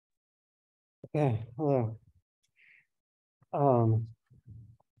Okay, hello. Um,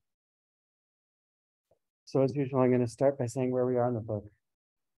 so as usual, I'm going to start by saying where we are in the book.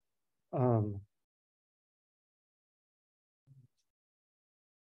 Um,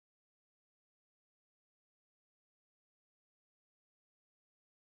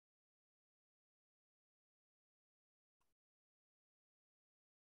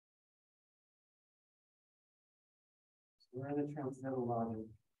 we're in the transcendental logic.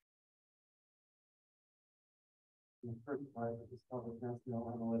 The first part is called the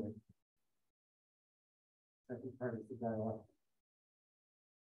transcendental analytic. Second part is the dialectic.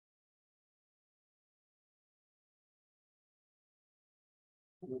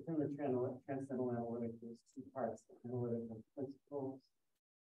 Within the transcendental analytic, there's two parts: the analytic of principles.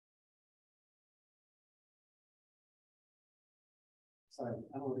 Sorry, the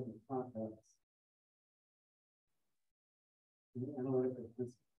analytic of concepts. And the analytic of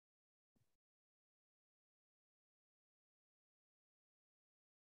principles.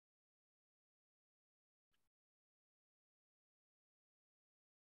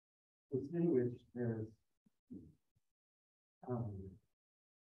 Within which there's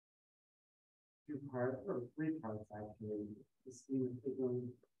two parts, or three parts actually. The scheme is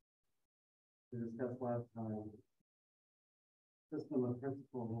going to discuss last time. System of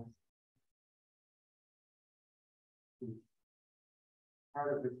principles.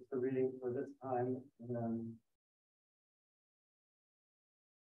 Part of it is the reading for this time, and then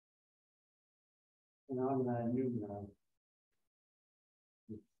phenomena and noumena.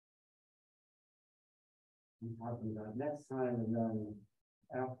 I'm talking about next time, and then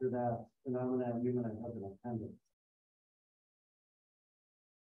after that, phenomena and noumena have an appendix.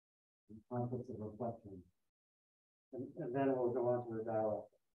 Concepts of reflection. And then we'll go on to the dialogue.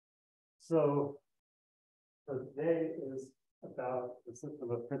 So today is about the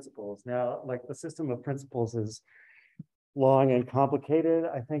system of principles. Now, like the system of principles is long and complicated.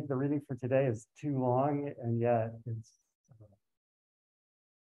 I think the reading for today is too long, and yet it's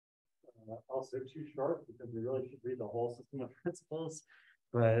also too short because we really should read the whole system of principles,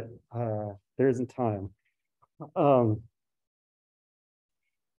 but there isn't time.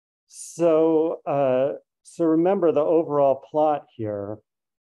 So remember the overall plot here.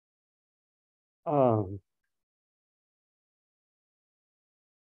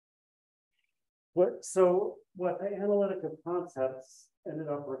 What the analytic of concepts ended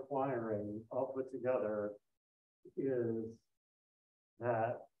up requiring, all put together, is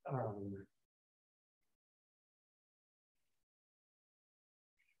that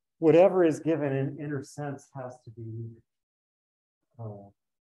whatever is given in inner sense has to be,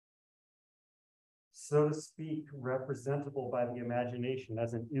 so to speak, representable by the imagination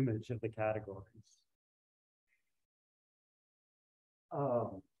as an image of the categories.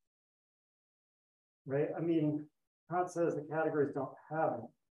 Right? I mean, Kant says the categories don't have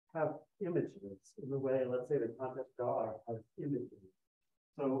images in the way, let's say, the concept dog has images.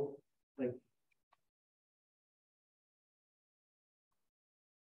 So, like,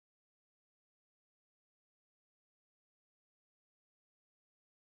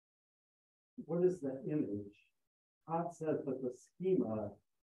 what is the image? Kant says that the schema,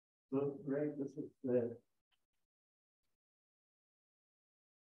 so, right, this is the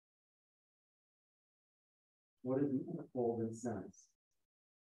what is manifold in sense?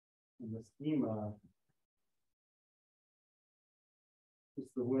 And the schema is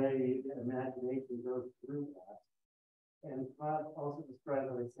the way the imagination goes through that. And Kant also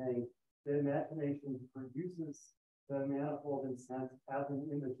describes it as saying the imagination produces the manifold in sense as an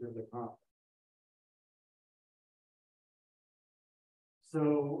image of the concept.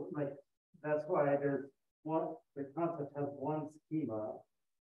 So, like, that's why there's one, the concept has one schema,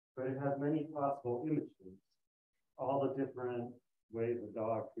 but it has many possible images, all the different ways a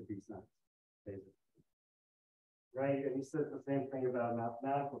dog could be sent, basically. Right? And he says the same thing about a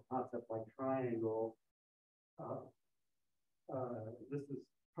mathematical concept like triangle. This is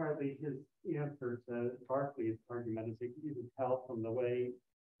partly his answer to Berkeley's argument, as you can even tell from the way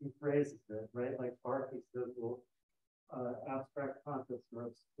he phrases it, right? Like Berkeley says, well, abstract concepts are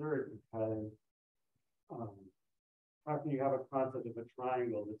absurd because how can you have a concept of a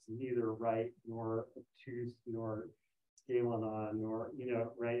triangle that's neither right nor obtuse nor scalanon nor, you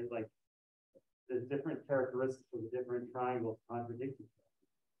know, right? Like the different characteristics of the different triangles contradict each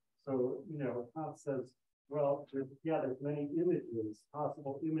other. So, you know, Kant says, well, there's many images,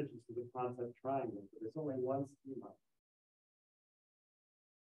 possible images of the concept triangle, but there's only one schema.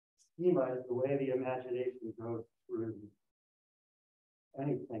 Schema is the way the imagination goes through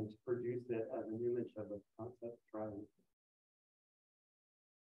anything to produce it as an image of a concept triangle.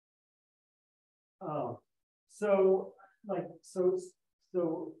 So so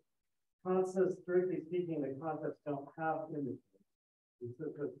concepts, strictly speaking, the concepts don't have images. In the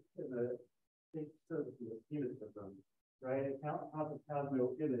schema system, right? A concept has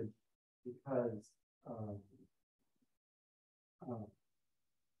no image because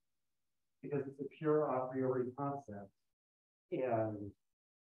it's a pure a priori concept, and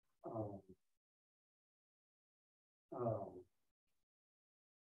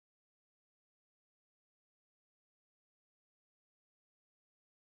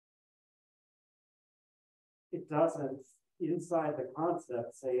it doesn't, inside the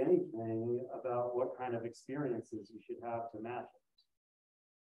concept, say anything about what kind of experiences you should have to match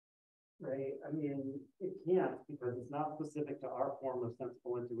it. Right? I mean, it can't, because it's not specific to our form of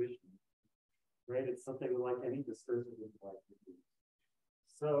sensible intuition. Right? It's something like any discursive intellect.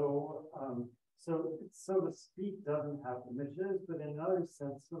 So, so to speak, doesn't have images, but in another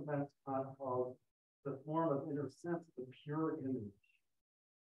sense, sometimes Kant calls the form of inner sense the pure image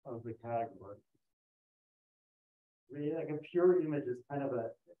of the category. I mean, like a pure image is kind of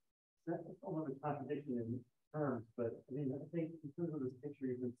almost a contradiction in terms, but I mean, I think in terms of this picture,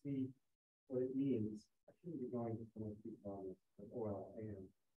 you can see what it means. I shouldn't be going to so much detail on this, but well, I am.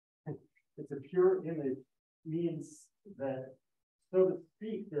 It's a pure image means that, so to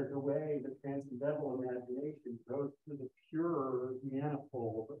speak, there's a way the transcendental imagination goes through the pure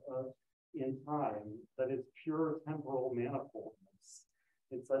manifold in time, that is pure temporal manifoldness,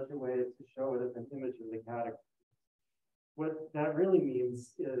 in such a way as to show it as an image of the category. What that really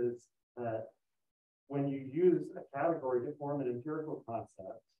means is that when you use a category to form an empirical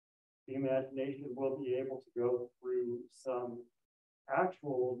concept, the imagination will be able to go through some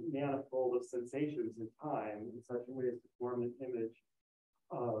actual manifold of sensations in time in such a way as to form an image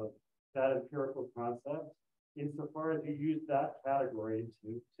of that empirical concept, insofar as you use that category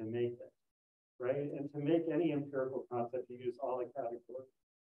to make it, right? And to make any empirical concept, you use all the categories.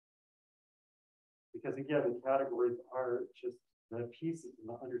 Because again, the categories are just the pieces in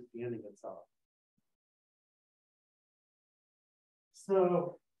the understanding itself.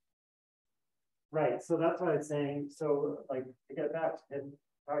 So, right, so that's what I'm saying. So, like, to get back to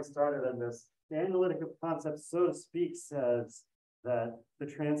how I started on this, the analytic of concepts, so to speak, says that the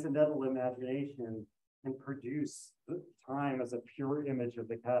transcendental imagination can produce the time as a pure image of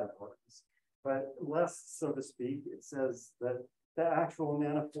the categories. But less, so to speak, it says that the actual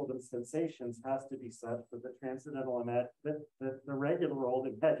manifold of sensations has to be such that the transcendental the regular old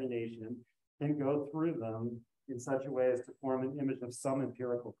imagination can go through them in such a way as to form an image of some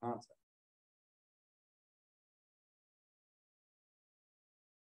empirical concept.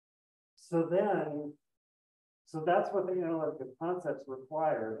 So that's what the analytic of concepts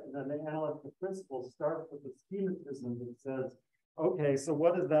require. And then the analytic of principles starts with the schematism that says, okay, so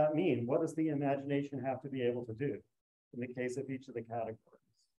what does that mean? What does the imagination have to be able to do in the case of each of the categories?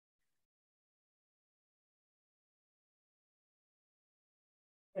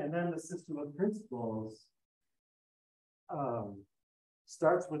 And then the system of principles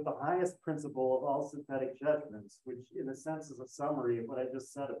starts with the highest principle of all synthetic judgments, which in a sense is a summary of what I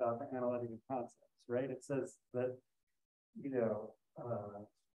just said about the analytic of concepts, right? It says that, you know,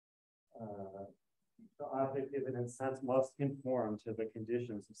 the object given in sense must conform to the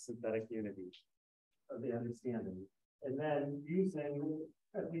conditions of synthetic unity of the understanding. And then using,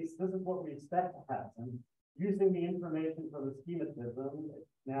 at least this is what we expect to happen, using the information from the schematism,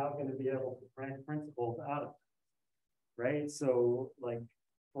 it's now going to be able to crank principles out of it, right? So, like,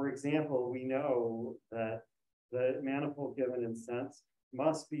 for example, we know that the manifold given in sense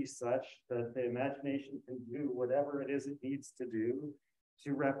must be such that the imagination can do whatever it is it needs to do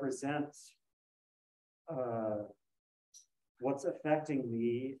to represent what's affecting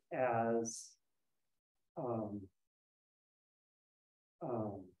me as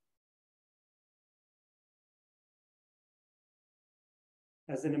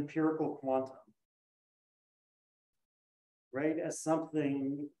an empirical quantum, right? As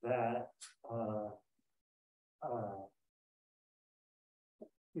something that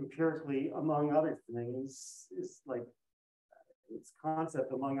empirically, among other things, is like its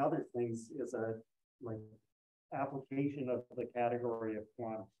concept, among other things, is a like application of the category of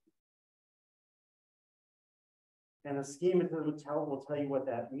quantity. And a schematism will tell you what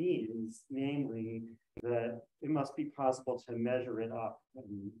that means, namely that it must be possible to measure it up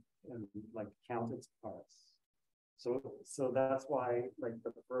and like count its parts. So that's why, like,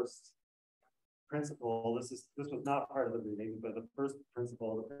 the first principle, this was not part of the reading, but the first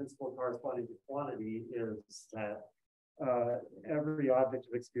principle, the principle corresponding to quantity, is that every object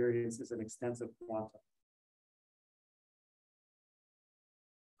of experience is an extensive quantum.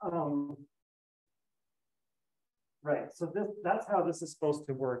 Right. So that's how this is supposed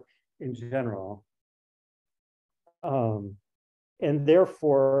to work in general. And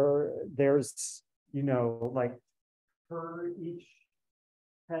therefore, there's, like for each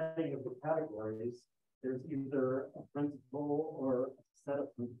heading of the categories, there's either a principle or a set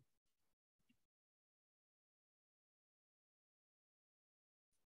of principles.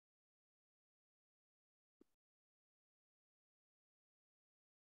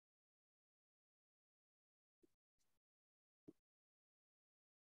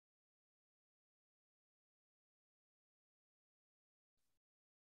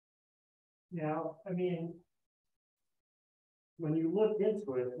 Now, I mean, when you look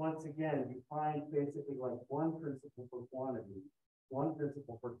into it, once again, you find basically like one principle for quantity,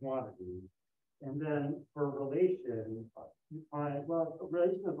 and then for relation, you find, well,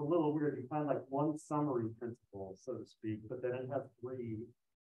 relation is a little weird. You find like one summary principle, so to speak, but then it has three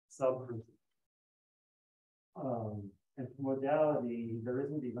sub-principles. And for modality, there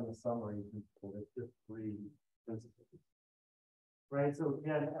isn't even a summary principle, it's just three principles. Right, so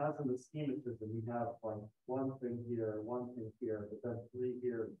again, as in the schema system, we have like one thing here, but then three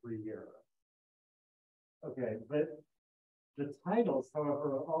here, three here. Okay, but the titles,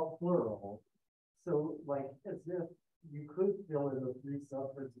 however, are all plural. So like as if you could fill in the three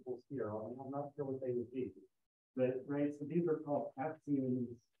sub-principles here. I'm not sure what they would be. But right, so these are called axioms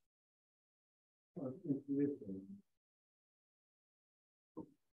of intuition.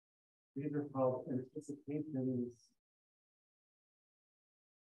 These are called anticipations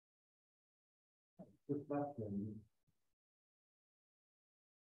perception.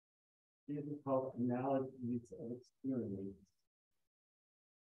 These are called analogies of experience.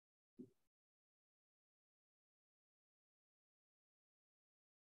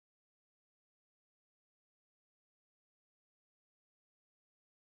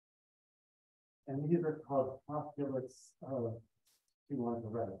 And these are called postulates of,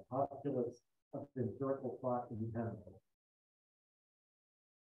 postulates of empirical thought in general.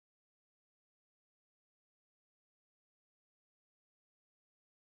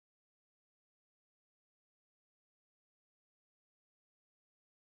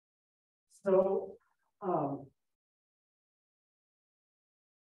 So,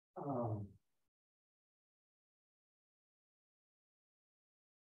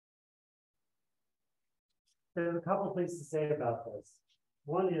 there's a couple of things to say about this.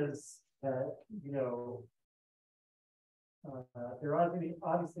 One is that, there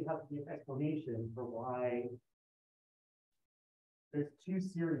obviously has to be an explanation for why there's two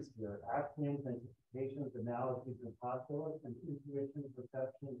series here: axioms, anticipations, analogies, and postulates, and intuition,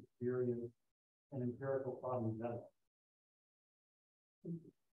 perception, experience, and empirical thought in general.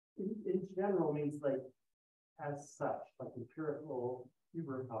 In general means like as such, like empirical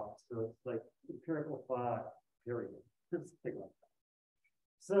Überhaupt. So it's like empirical thought, period. Something like that.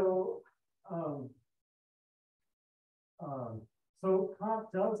 So, so Kant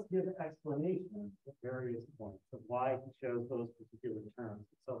does give explanations at various points of why he chose those particular terms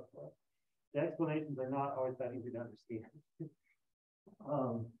and so forth. The explanations are not always that easy to understand.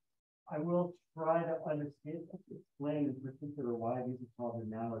 I will try to explain in particular why these are called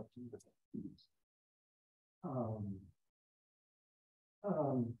analogies.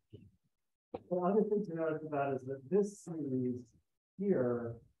 The other thing to notice about is that this series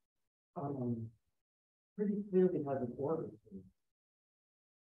here pretty clearly has an order.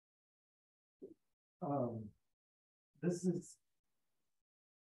 This is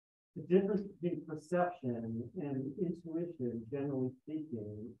the difference between perception and intuition, generally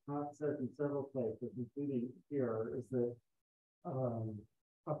speaking. Kant says in several places, including here, is that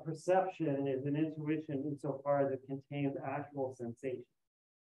a perception is an intuition insofar as it contains actual sensation.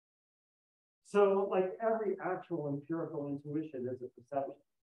 So, like every actual empirical intuition is a perception.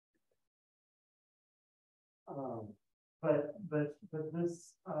 But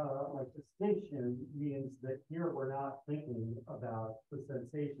this like distinction means that here we're not thinking about the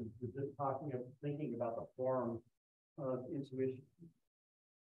sensations. We're just thinking about the form of intuition,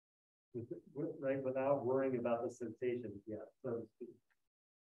 right? Without worrying about the sensations yet, so to speak.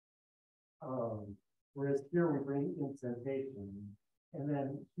 Whereas here we bring in sensation, and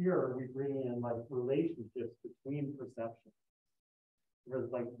then here we bring in like relationships between perceptions. Whereas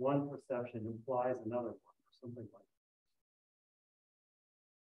like one perception implies another one, or something like that.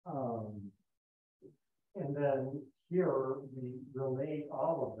 And then here we relate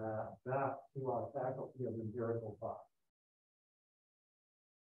all of that back to our faculty of empirical thought.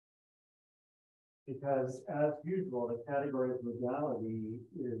 Because as usual, the category of modality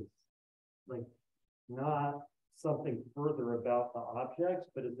is like not something further about the objects,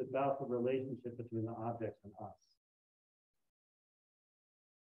 but it's about the relationship between the objects and us.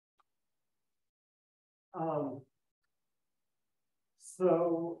 Um,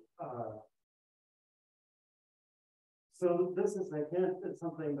 so, so this is, again,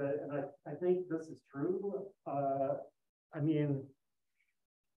 something that, and I think this is true. I mean,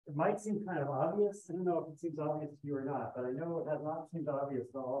 it might seem kind of obvious. I don't know if it seems obvious to you or not, but I know it has not seemed obvious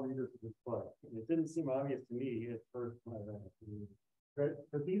to all readers of this book. And it didn't seem obvious to me at first when I read it.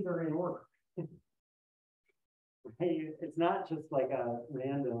 But these are in order. It's not just like a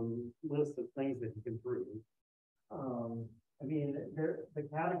random list of things that you can prove. I mean, the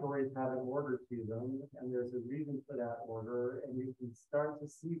categories have an order to them, and there's a reason for that order, and you can start to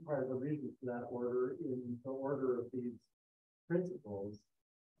see part of the reason for that order in the order of these principles,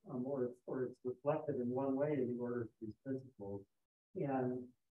 or it's reflected in one way in the order of these principles. And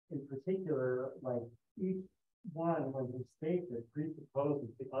in particular, like each one, when you state it, presupposes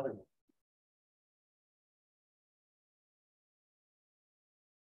the other one.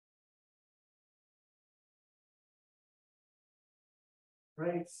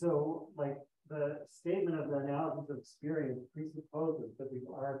 Right, so like the statement of the analysis of experience presupposes that we've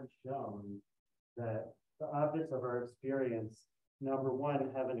already shown that the objects of our experience, number one,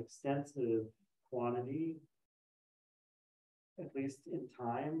 have an extensive quantity, at least in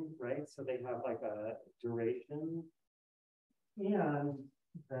time, right? So they have like a duration, and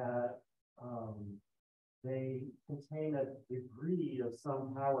that they contain a degree of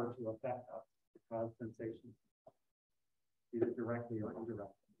some power to affect us, to cause sensations, either directly or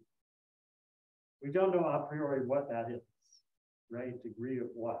indirectly. We don't know a priori what that is, right? Degree of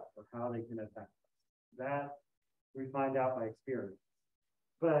what, or how they can affect us. That we find out by experience.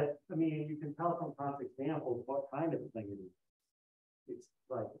 But I mean, you can tell from Kant's examples what kind of thing it is. It's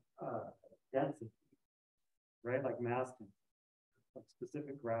like density, right? Like mass density, like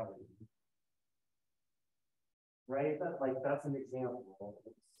specific gravity, right? That's an example.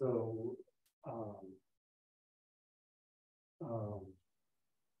 So,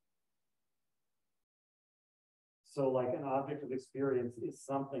 so like an object of experience is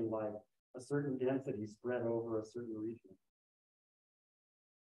something like a certain density spread over a certain region.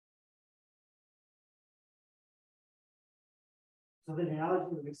 So the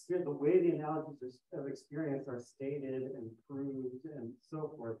analogies of experience, the way the analogies of experience are stated and proved and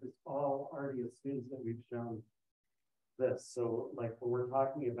so forth, is all already assumes that we've shown this. So like when we're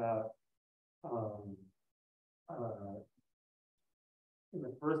talking about in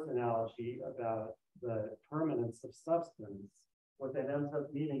the first analogy about the permanence of substance, what that ends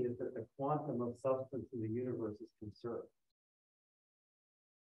up meaning is that the quantum of substance in the universe is conserved.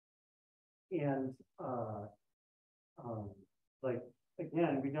 And like,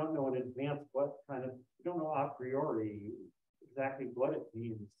 again, we don't know in advance what kind of, we don't know a priori exactly what it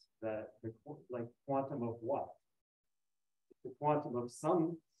means that the, like, quantum of what? The quantum of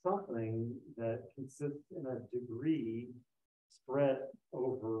something that consists in a degree spread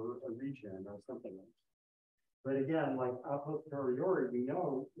over a region or something like that. But again, like a posteriori, we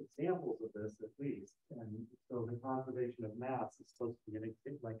know examples of this at least. And so the conservation of mass is supposed to be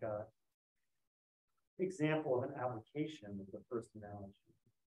like a example of an application of the first analogy.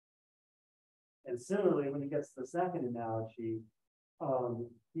 And similarly, when he gets to the second analogy,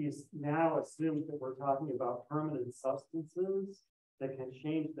 he's now assumed that we're talking about permanent substances that can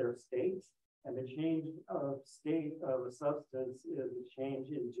change their state. And the change of state of a substance is a change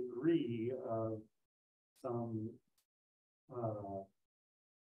in degree of some,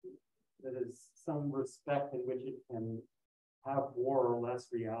 that is some respect in which it can have more or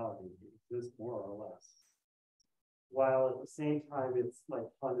less reality, exist more or less. While at the same time, it's like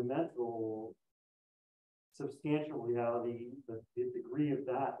fundamental, substantial reality, the degree of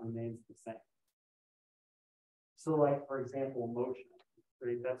that remains the same. So like, for example, motion,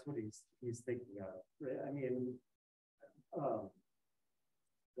 right? That's what he's thinking of, right? I mean,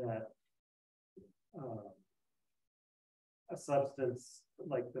 that a substance,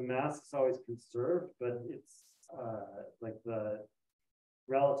 like the mass is always conserved, but it's like the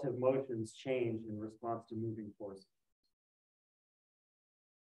relative motions change in response to moving forces.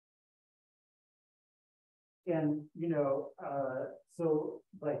 And, you know, so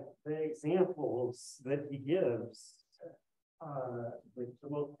like the examples that he gives, like the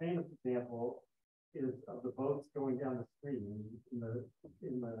most famous example is of the boats going down the stream in the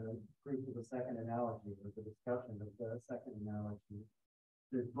proof of the second analogy, or the discussion of the second analogy.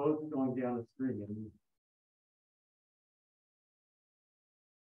 There's boats going down the stream.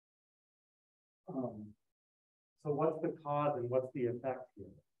 So what's the cause and what's the effect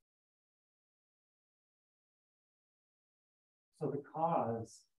here? So the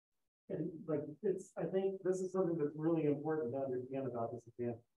cause, and like it's, I think this is something that's really important to understand about this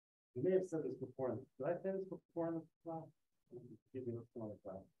example. You may have said this before. Did I say this before in this class? Excuse me, before in the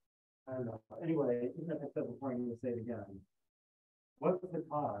class. I don't know. Anyway, even if I said before, I'm going to say it again. What's the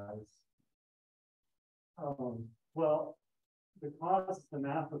cause? Well, the cause is the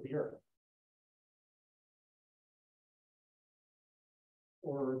mass of the Earth.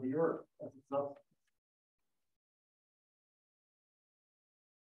 Or the Earth as a substance.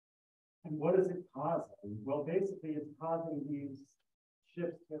 And what is it causing? Well, basically, it's causing these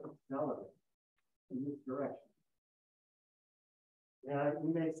shifts to accelerate in this direction. Now,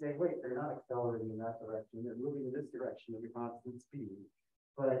 you may say, wait, they're not accelerating in that direction. They're moving in this direction at a constant speed.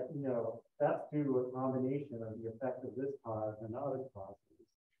 But, you know, that's due to a combination of the effect of this cause and other causes.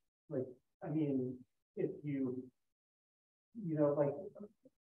 Like, I mean, if you know, like,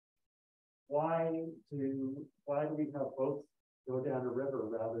 why do we have boats go down a river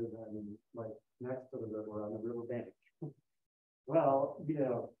rather than like next to the river on the river bank? Well, you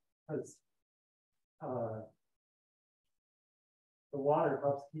know, because the water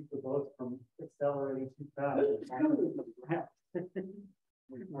helps keep the boats from accelerating too fast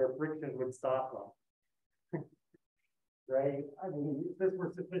where friction would stop them. Right? I mean, if this were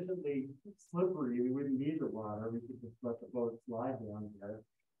sufficiently slippery, we wouldn't need the water. We could just let the boat slide down there.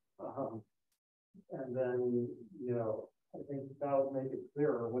 And then, you know, I think that would make it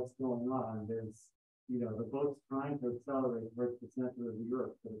clearer what's going on. There's, you know, the boat's trying to accelerate towards the center of the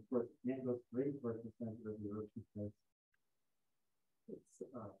Earth, but of course it can't go straight towards the center of the Earth because it's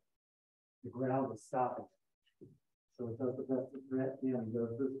the ground is stopping. So it does the best it can and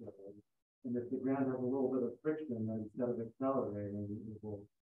goes this way. And if the ground has a little bit of friction, then instead of accelerating, it will,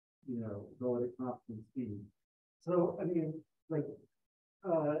 you know, go at a constant speed. So, I mean, like,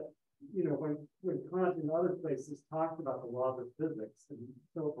 you know, when Kant in other places talks about the laws of physics and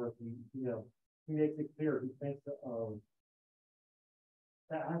so forth, he, you know, he makes it clear he thinks of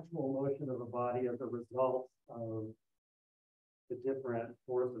the actual motion of a body as a result of the different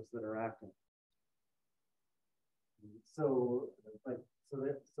forces that are acting. So, like,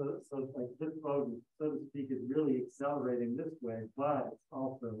 like this boat, so to speak, is really accelerating this way, but it's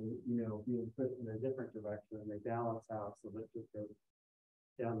also, you know, being pushed in a different direction, and they balance out so that it just goes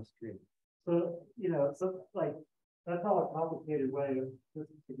down the stream. So, you know, so like that's all a complicated way of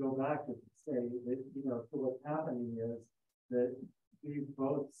just to go back and say that, you know, so what's happening is that these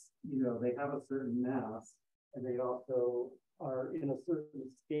boats, you know, they have a certain mass and they also are in a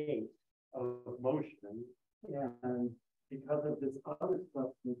certain state of motion. And because of this other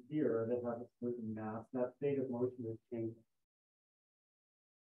substance here that has a certain mass, that state of motion is changing.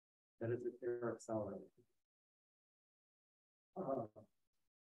 That is, they're accelerating.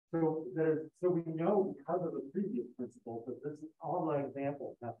 So we know because of the previous principle that this is all my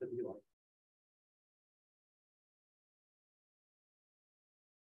examples have to be like.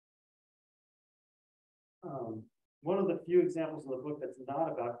 One of the few examples in the book that's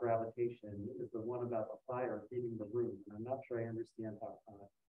not about gravitation is the one about the fire heating the room. And I'm not sure I understand how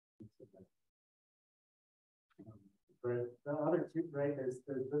but the other two, right, there's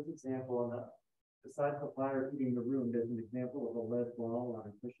this example, and besides the fire heating the room, there's an example of a lead ball on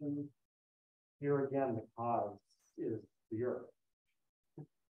a cushion. Here again, the cause is the Earth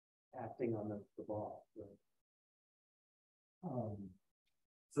acting on the ball. Right?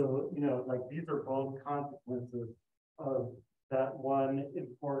 So, you know, like these are both consequences of that one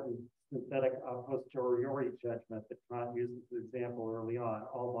important synthetic a posteriori judgment that Kant uses as an example early on.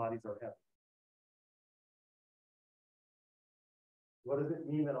 All bodies are heavy. What does it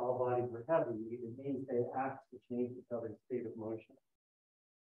mean that all bodies are heavy? It means they act to change each other's state of motion.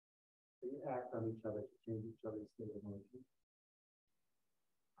 They act on each other to change each other's state of motion.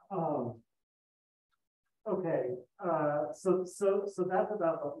 Okay, so that's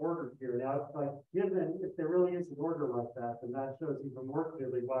about the order here. Now, like, given if there really is an order like that, then that shows even more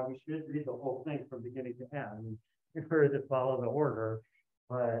clearly why we should read the whole thing from beginning to end in order to follow the order.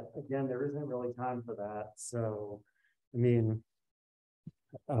 But again, there isn't really time for that. So, I mean,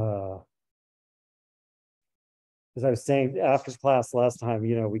 as I was saying after class last time,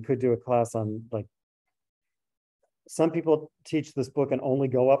 you know, we could do a class on, like, some people teach this book and only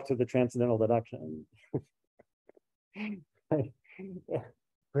go up to the transcendental deduction.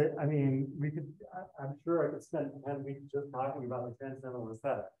 But I mean, we could, I'm sure I could spend 10 weeks just talking about the transcendental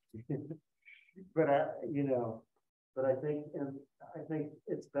aesthetic. But you know, but I think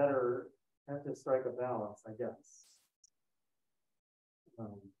it's better to strike a balance, I guess. I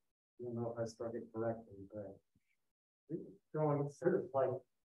don't know if I struck it correctly, but going sort of like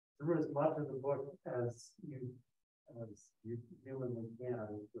through as much of the book as you humanly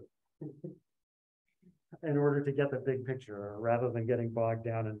can. in order to get the big picture rather than getting bogged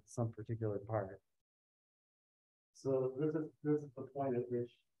down in some particular part. So this is the point at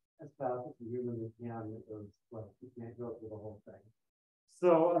which, as fast as you humanly can, it goes, well, you can't go through the whole thing.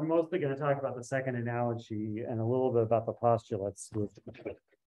 So I'm mostly going to talk about the second analogy and a little bit about the postulates. I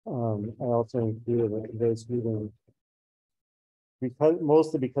also included those reading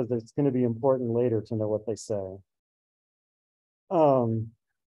mostly because it's going to be important later to know what they say.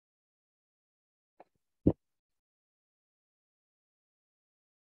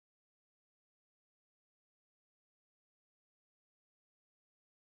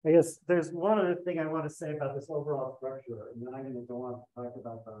 I guess there's one other thing I want to say about this overall structure, and then I'm going to go on to talk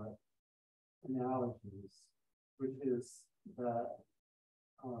about the analogies, which is that,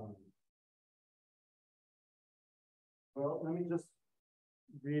 well, let me just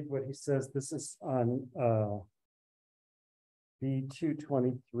read what he says. This is on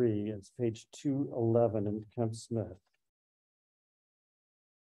B223, it's page 211 in Kemp Smith.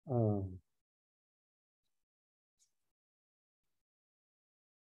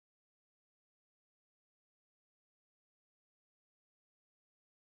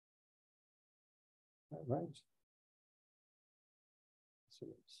 Right.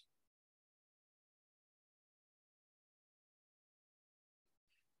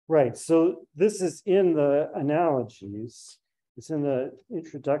 Right, so this is in the analogies. It's in the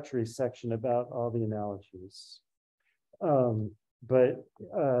introductory section about all the analogies. But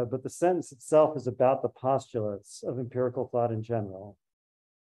the sentence itself is about the postulates of empirical thought in general.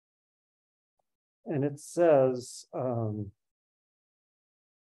 And it says, the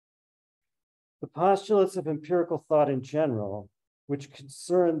postulates of empirical thought in general, which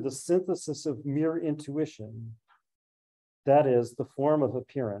concern the synthesis of mere intuition, that is, the form of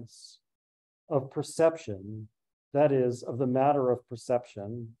appearance, of perception, that is, of the matter of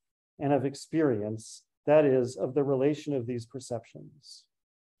perception, and of experience, that is, of the relation of these perceptions.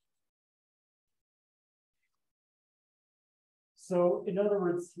 So, in other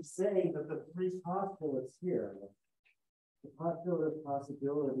words, he's saying that the three postulates here, the postulate of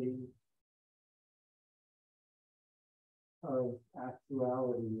possibility, of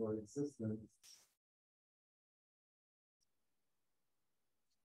actuality or existence,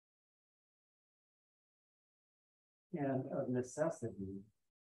 and of necessity,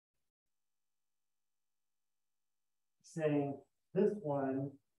 saying this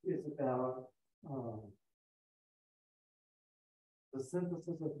one is about the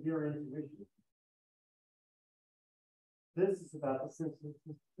synthesis of mere intuition. This is about the synthesis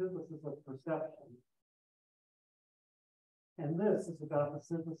of perception. And this is about the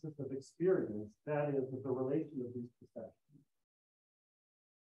synthesis of experience, that is, of the relation of these perceptions.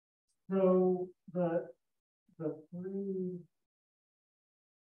 So the three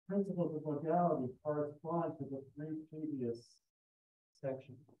principles of modality correspond to the three previous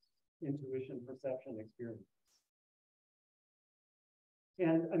sections: intuition, perception, experience.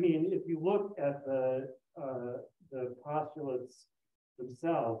 And I mean, if you look at the postulates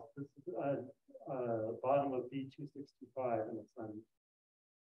themselves, this is bottom of B2625, and it's on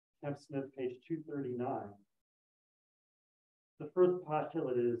Kemp Smith, page 239. The first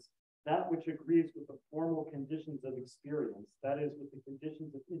postulate is that which agrees with the formal conditions of experience, that is, with the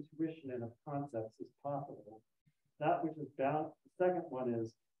conditions of intuition and of concepts, is possible. That which is bound, the second one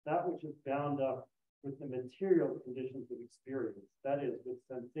is that which is bound up with the material conditions of experience, that is, with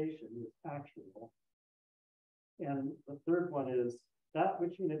sensation, is actual. And the third one is that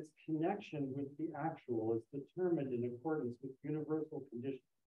which in its connection with the actual is determined in accordance with universal conditions of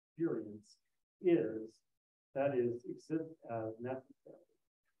experience is, that is, exists as necessary.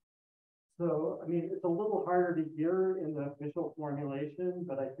 So, I mean, it's a little harder to hear in the official formulation,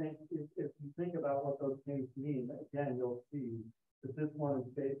 but I think if you think about what those things mean, again, you'll see that this one is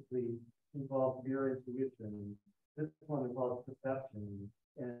basically involves mere intuition, this one involves perception,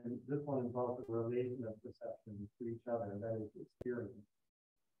 and this one involves the relation of perception to each other, that is experience.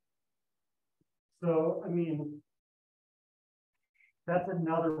 So, I mean, that's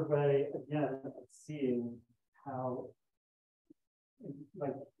another way, again, of seeing how,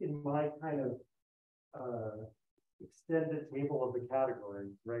 like in my kind of extended table of the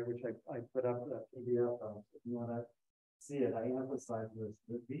categories, right, which I put up that PDF of, if you want to see it, I emphasize this,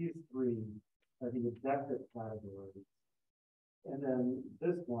 that these three are the objective categories. And then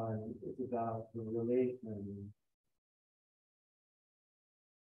this one is about the relation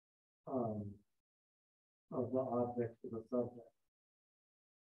of the object to the subject.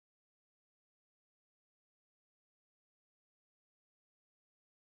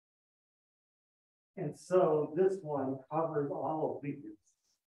 And so this one covers all of these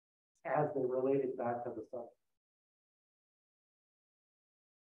as they related back to the subject.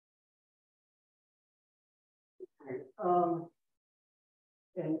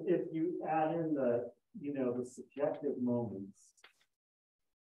 And if you add in the, the subjective moments,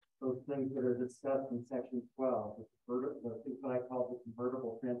 those things that are discussed in section 12, the things that I call the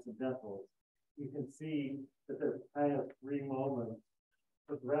convertible transcendentals, you can see that there's kind of three moments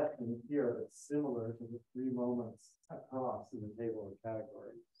progression here that's similar to the three moments across in the table of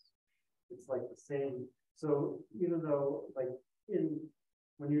categories. It's like the same. So even though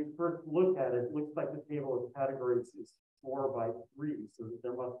when you first look at it, it looks like the table of categories is 4 by 3. So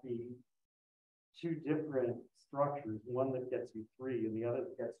there must be two different structures, one that gets you 3 and the other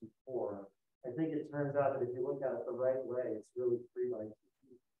that gets you 4. I think it turns out that if you look at it the right way, it's really 3 by 2.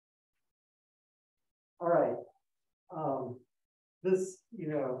 All right. This,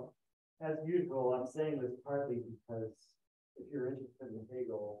 as usual, I'm saying this partly because if you're interested in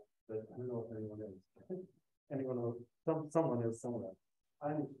Hegel, but I don't know if anyone is. Anyone knows? Someone is somewhere.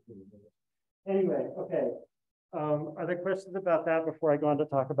 I'm interested in Hegel. Anyway, okay. Are there questions about that before I go on to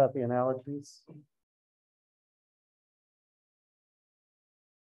talk about the analogies?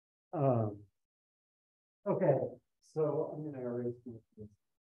 Okay, so I'm going to erase this.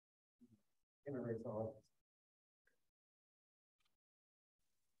 I'm going to erase all of this.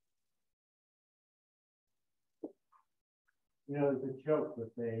 There's a joke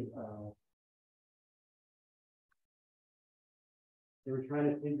that they were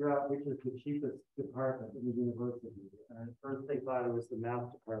trying to figure out which is the cheapest department in the university. And at first they thought it was the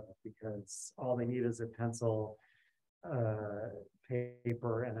math department because all they need is a pencil,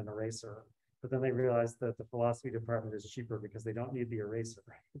 paper, and an eraser. But then they realized that the philosophy department is cheaper because they don't need the eraser.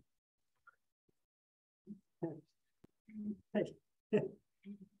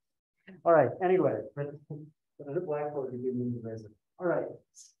 All right, anyway, but the blackboard, you didn't need the eraser. All right,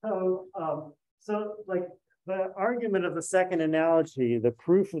 so like the argument of the second analogy, the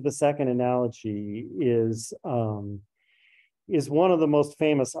proof of the second analogy is one of the most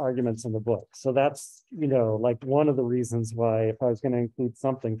famous arguments in the book. So that's, like one of the reasons why if I was going to include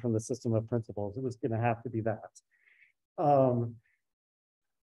something from the system of principles, it was going to have to be that.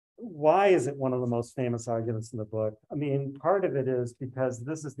 Why is it one of the most famous arguments in the book? I mean, part of it is because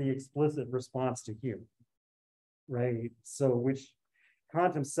this is the explicit response to Hume, right? So which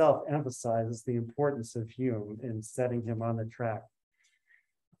Kant himself emphasizes the importance of Hume in setting him on the track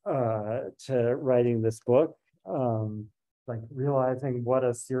to writing this book, like realizing what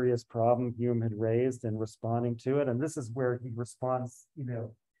a serious problem Hume had raised and responding to it. And this is where he responds, to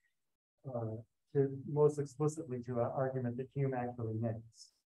most explicitly to an argument that Hume actually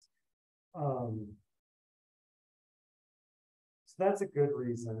makes. So that's a good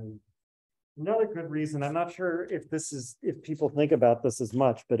reason. Another good reason, I'm not sure if people think about this as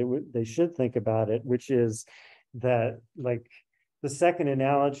much, but they should think about it, which is that like the second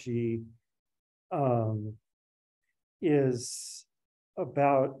analogy is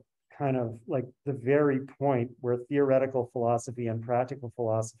about kind of like the very point where theoretical philosophy and practical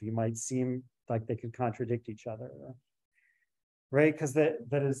philosophy might seem like they could contradict each other, right? Because that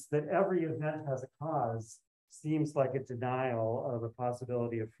every event has a cause seems like a denial of the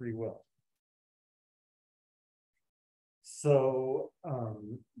possibility of free will. So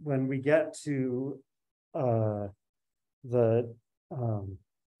when we get to the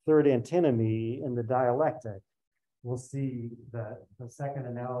third antinomy in the dialectic, we'll see that the second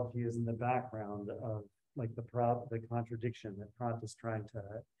analogy is in the background of like the contradiction that Kant is trying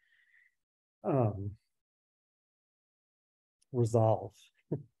to resolve.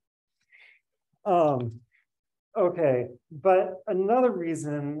 Okay, but another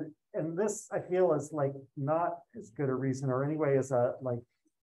reason, and this I feel is like not as good a reason, or anyway is a like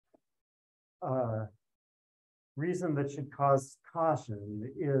reason that should cause caution,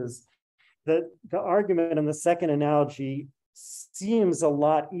 is that the argument in the second analogy seems a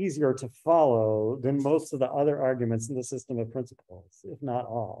lot easier to follow than most of the other arguments in the system of principles, if not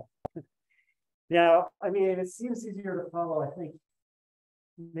all. Now, I mean, it seems easier to follow, I think,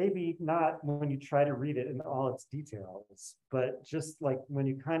 maybe not when you try to read it in all its details, but just like when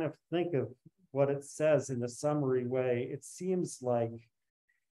you kind of think of what it says in a summary way, it seems like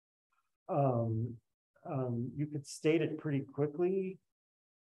you could state it pretty quickly.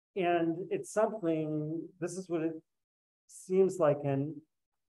 And it's something, this is what it seems like, and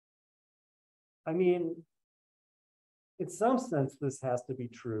I mean, in some sense, this has to be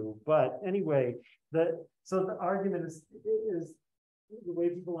true, but anyway, so the argument is the way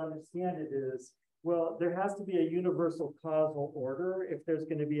people understand it is, well, there has to be a universal causal order if there's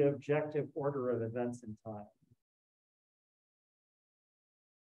going to be an objective order of events in time.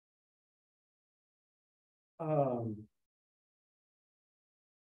 Um,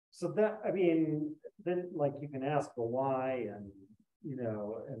 so that, I mean, then like you can ask, well, why, and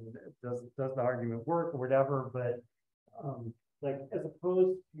and does the argument work or whatever, but like as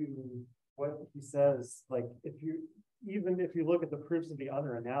opposed to what he says, like even if you look at the proofs of the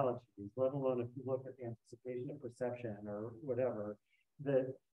other analogies, let alone if you look at the anticipation of perception or whatever,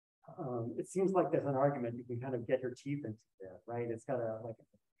 that it seems like there's an argument you can kind of get your teeth into there, right? It's got a like a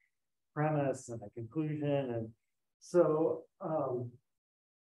premise and a conclusion, and so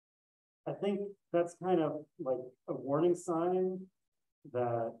I think that's kind of like a warning sign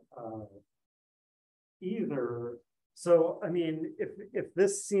that either. So, I mean, if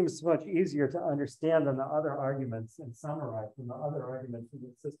this seems much easier to understand than the other arguments and summarize than the other arguments in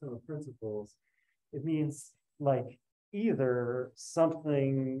the system of principles, it means like either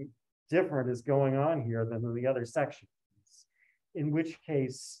something different is going on here than in the other sections, in which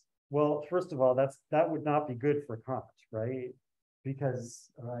case, well, first of all, that would not be good for Kant, right? Because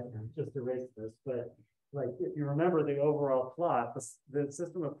just erase this, but like if you remember the overall plot, the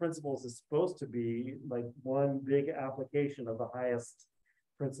system of principles is supposed to be like one big application of the highest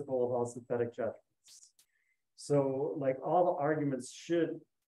principle of all synthetic judgments. So like all the arguments should,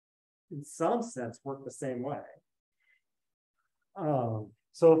 in some sense, work the same way.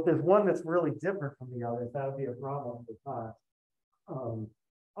 So if there's one that's really different from the others, that would be a problem for Kant.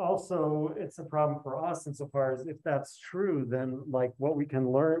 Also, it's a problem for us insofar as if that's true, then like what we could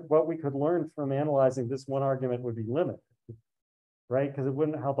learn from analyzing this one argument would be limited, right? Because it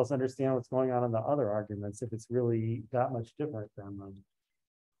wouldn't help us understand what's going on in the other arguments if it's really that much different than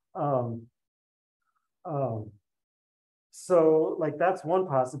them. So like that's one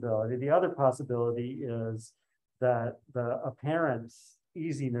possibility. The other possibility is that the apparent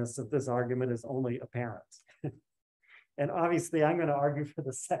easiness of this argument is only apparent. And obviously, I'm going to argue for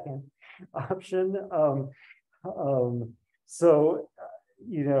the second option. So,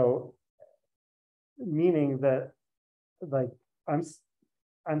 meaning that, like,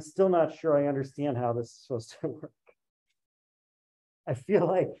 I'm still not sure I understand how this is supposed to work. I feel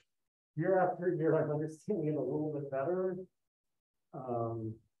like year after year, I'm understanding it a little bit better.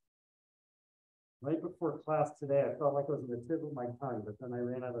 Right before class today, I felt like it was on the tip of my tongue, but then I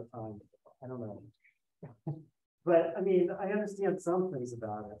ran out of time. I don't know. But I mean, I understand some things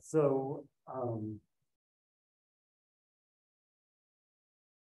about it. So,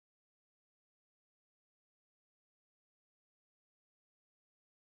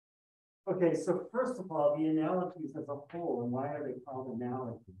 okay, so first of all, the analogies as a whole, and why are they called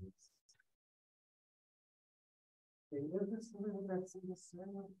analogies? Okay, what is that's in the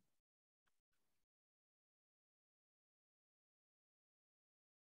sermon?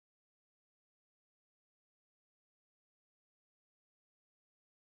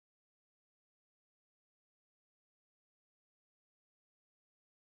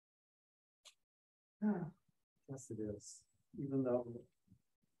 Yes, it is. Even though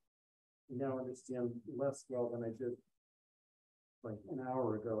I now understand less well than I did like an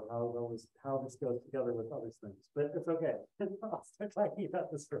hour ago how this goes together with other things, but it's okay. I'll start talking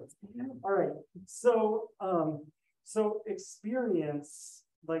about this first. All right. So so experience,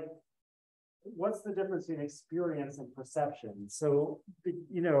 like what's the difference between experience and perception? So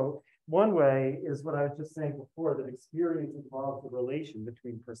one way is what I was just saying before, that experience involves the relation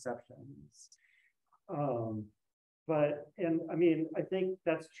between perceptions. And I mean, I think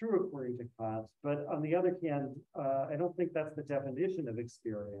that's true according to Kant, but on the other hand, I don't think that's the definition of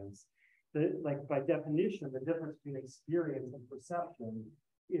experience. Like by definition, the difference between experience and perception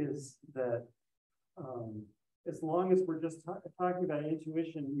is that as long as we're just talking about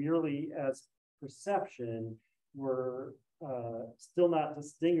intuition merely as perception, we're still not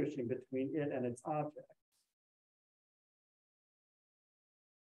distinguishing between it and its object.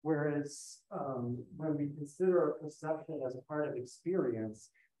 Whereas when we consider a perception as a part of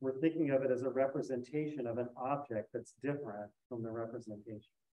experience, we're thinking of it as a representation of an object that's different from the representation.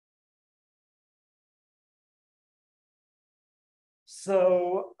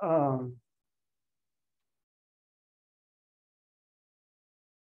 So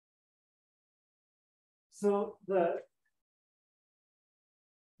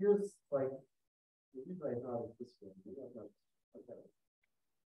here's like, usually I thought of this one. Okay.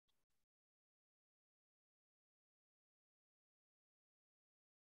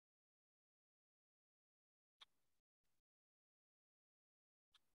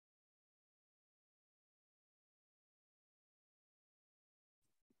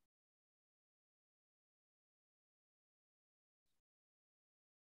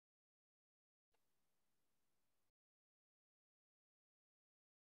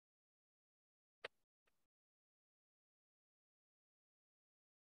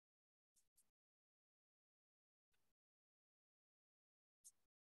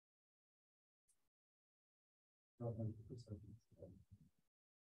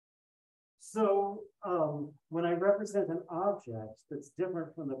 So when I represent an object that's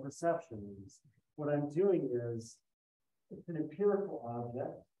different from the perceptions, what I'm doing is it's an empirical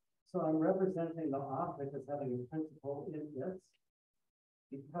object. So I'm representing the object as having a principle in it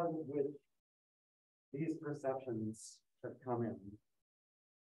because of which these perceptions have come in.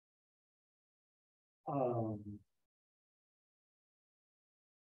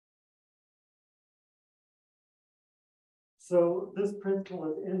 So this principle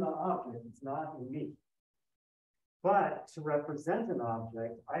is in the object, it's not in me. But to represent an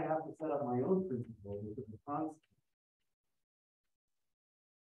object, I have to set up my own principle, which is a constant.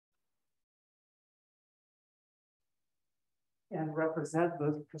 And represent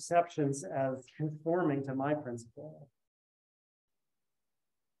those perceptions as conforming to my principle.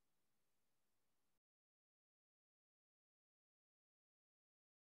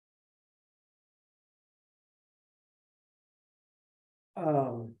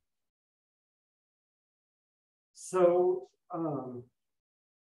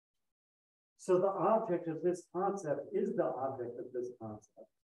 So the object of this concept is the object of this concept.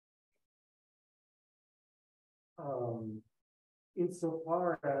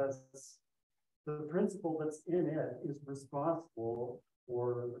 Insofar as the principle that's in it is responsible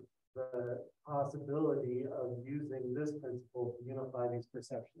for the possibility of using this principle to unify these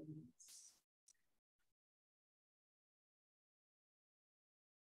perceptions.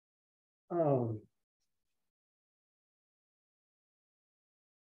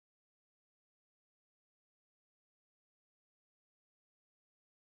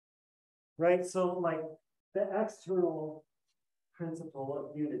 Right, so like the external principle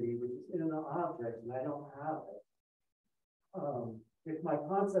of unity, which is in the object, and I don't have it. If my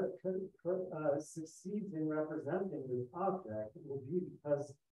concept succeeds in representing this object, it will be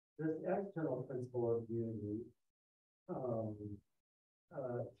because this external principle of unity,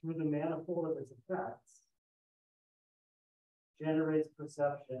 through the manifold of its effects, generates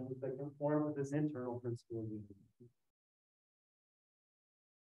perceptions that conform with this internal principle of unity.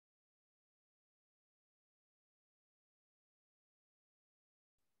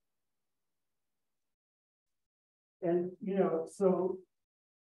 And, you know, so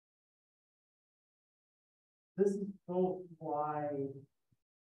this is both why,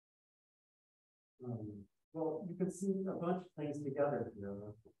 well, you can see a bunch of things together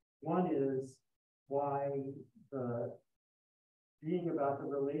here. One is why the being about the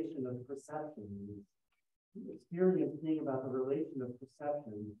relation of perceptions, experience being about the relation of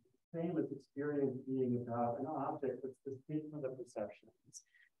perceptions, same as experience being about an object that's distinct from the perceptions.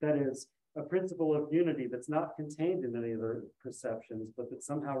 That is, a principle of unity that's not contained in any of the perceptions, but that's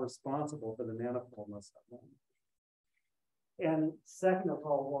somehow responsible for the manifoldness of them. And second of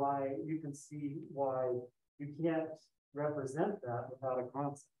all, why you can see why you can't represent that without a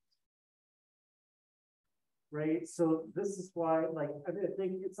concept. Right? So this is why, like, I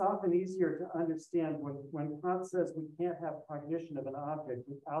think it's often easier to understand when Kant says we can't have cognition of an object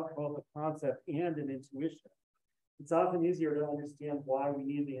without both a concept and an intuition. It's often easier to understand why we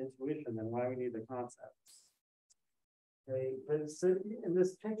need the intuition than why we need the concepts. Okay, but so in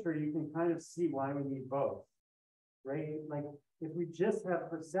this picture, you can kind of see why we need both, right? Like if we just have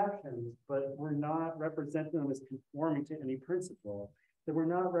perceptions, but we're not representing them as conforming to any principle, then we're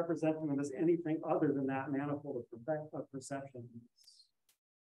not representing them as anything other than that manifold of perceptions.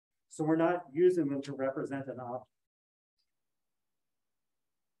 So we're not using them to represent an object.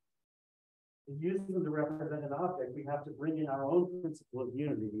 Using them to represent an object, we have to bring in our own principle of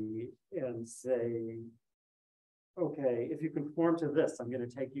unity and say, okay, if you conform to this, I'm going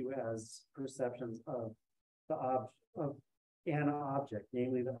to take you as perceptions of the object of an object,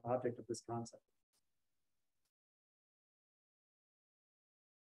 namely the object of this concept.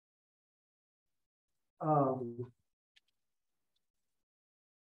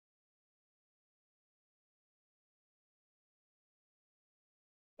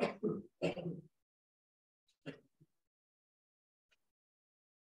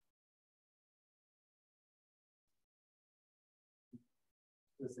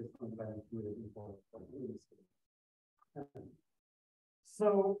 This is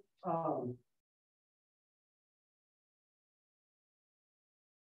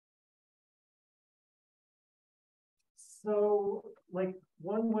so like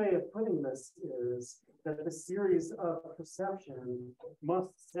one way of putting this is that the series of perception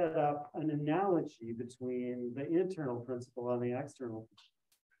must set up an analogy between the internal principle and the external.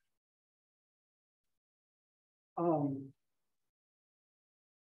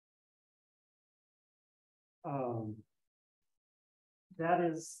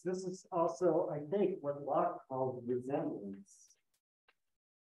 this is also, I think, what Locke called resemblance.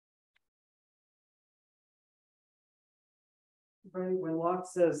 Right, when Locke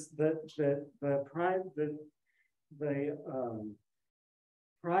says that the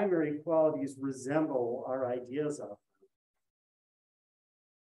primary qualities resemble our ideas of them,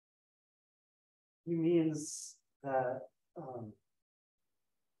 he means that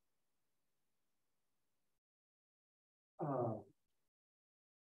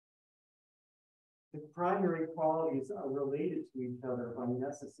the primary qualities are related to each other by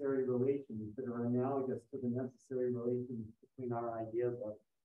necessary relations that are analogous to the necessary relations between our ideas of.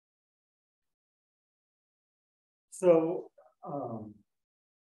 So,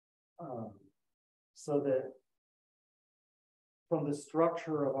 so that from the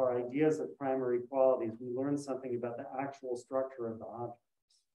structure of our ideas of primary qualities, we learn something about the actual structure of the objects,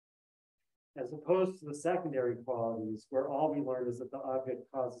 as opposed to the secondary qualities, where all we learn is that the object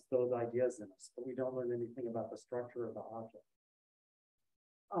causes those ideas in us, but we don't learn anything about the structure of the object.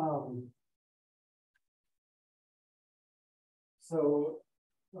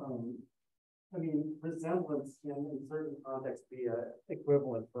 I mean, resemblance can, in certain contexts, be an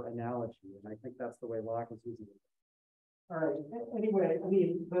equivalent for analogy, and I think that's the way Locke is using it. All right. Anyway, I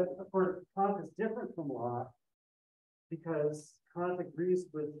mean, but of course, Kant is different from Locke because Kant agrees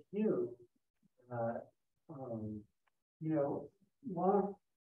with Hume. You know, Locke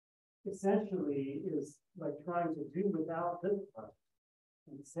essentially is like trying to do without this part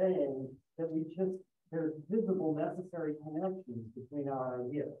and saying that there's visible necessary connections between our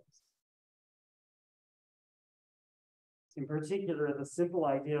ideas. In particular, the simple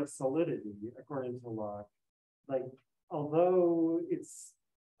idea of solidity, according to Locke, like, although it's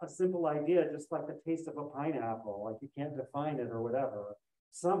a simple idea, just like the taste of a pineapple, like you can't define it or whatever,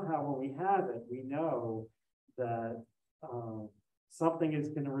 somehow when we have it, we know that something is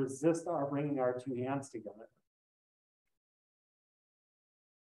going to resist our bringing our two hands together.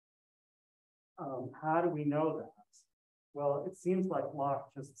 How do we know that? Well, it seems like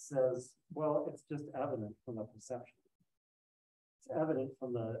Locke just says, well, it's just evident from the perception. It's evident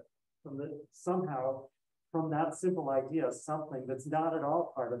from the somehow from that simple idea, something that's not at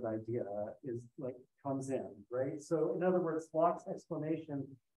all part of the idea is like comes in, right? So in other words, Locke's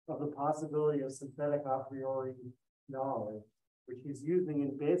explanation of the possibility of synthetic a priori knowledge, which he's using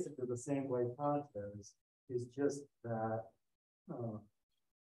in basically the same way Kant does, is just that,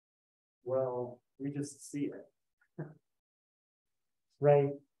 well, we just see it, right?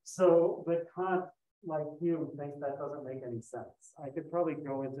 So, but Kant, like Hume, thinks that doesn't make any sense. I could probably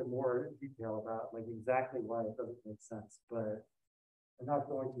go into more detail about like exactly why it doesn't make sense, but I'm not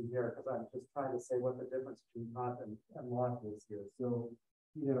going to here because I'm just trying to say what the difference between Kant and Locke is here. So,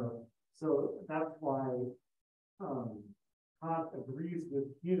 you know, so that's why Kant agrees with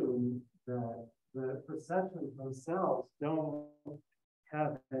Hume that the perceptions themselves don't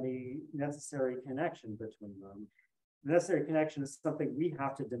have any necessary connection between them. The necessary connection is something we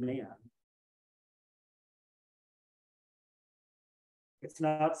have to demand. It's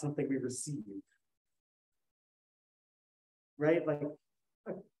not something we receive, right? Like,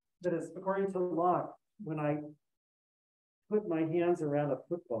 that is, according to Locke, when I put my hands around a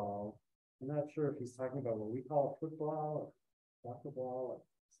football, I'm not sure if he's talking about what we call a football or soccer ball or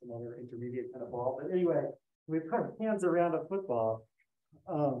some other intermediate kind of ball, but anyway, we put our hands around a football,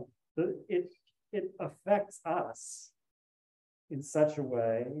 it affects us in such a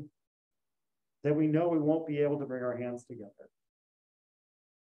way that we know we won't be able to bring our hands together.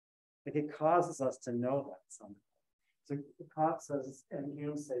 Like it causes us to know that somehow. So Kant says, and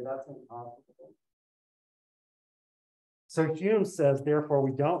Hume say that's impossible. So Hume says, therefore,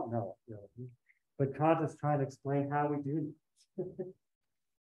 we don't know it really. But Kant is trying to explain how we do.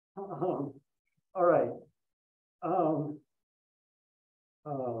 All right.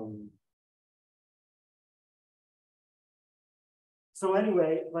 So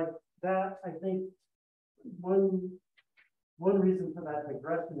anyway, like that, I think one reason for that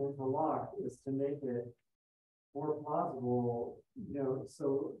digression into Locke is to make it more plausible, you know,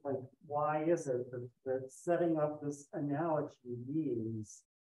 so like, why is it that setting up this analogy means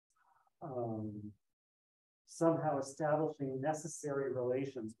somehow establishing necessary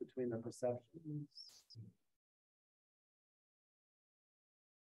relations between the perceptions?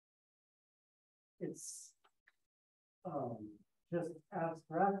 It's just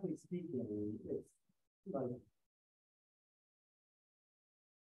abstractly speaking, it's like,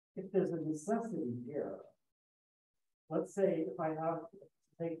 if there's a necessity here, let's say if I have to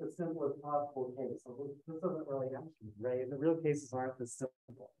take the simplest possible case, so this doesn't really happen, right? The real cases aren't this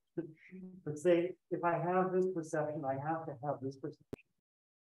simple. But say if I have this perception, I have to have this perception.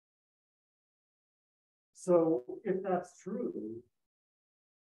 So if that's true,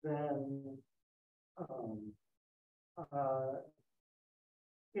 then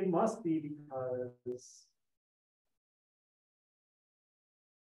it must be because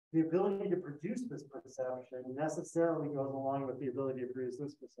the ability to produce this perception necessarily goes along with the ability to produce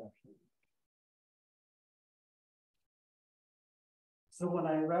this perception. So when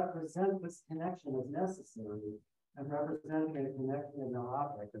I represent this connection as necessary, I'm representing a connection in the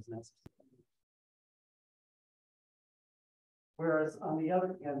object as necessary. Whereas on the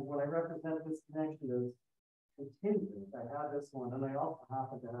other hand, when I represent this connection as contingent, I have this one and I also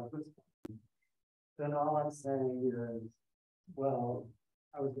happen to have this one, then all I'm saying is, well,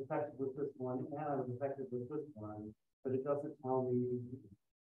 I was affected with this one and I was affected with this one, but it doesn't tell me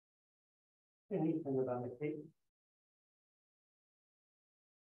anything about the case.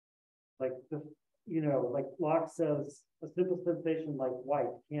 Like the, like Locke says, a simple sensation like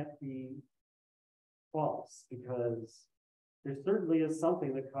white can't be false because there certainly is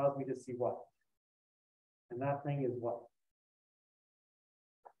something that caused me to see white. And that thing is white.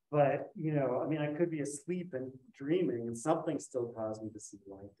 But, I mean, I could be asleep and dreaming and something still caused me to see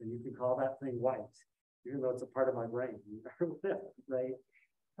white. And you can call that thing white, even though it's a part of my brain, right?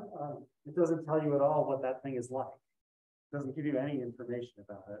 It doesn't tell you at all what that thing is like. It doesn't give you any information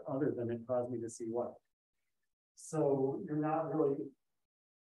about it other than it caused me to see white. So you're not really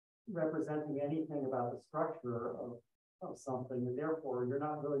representing anything about the structure of something, and therefore you're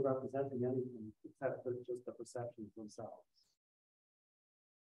not really representing anything except for just the perceptions themselves.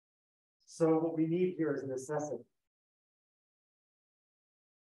 So what we need here is necessity.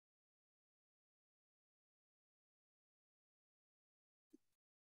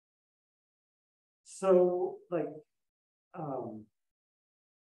 So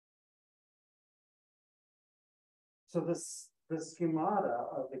so the schemata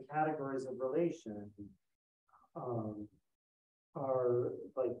of the categories of relation are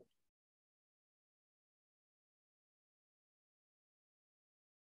like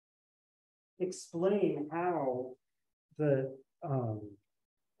explain how the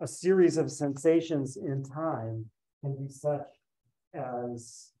a series of sensations in time can be such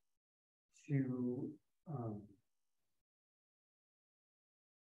as to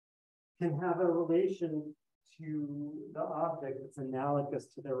can have a relation to the object that's analogous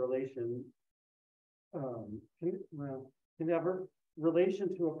to their relation. Can have a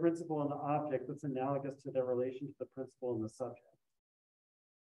relation to a principle and the object that's analogous to their relation to the principle and the subject.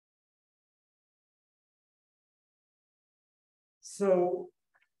 So,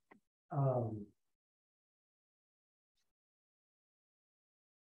 I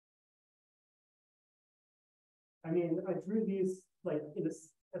mean, I drew these like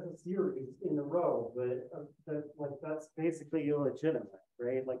as a series in a row, but that's basically illegitimate,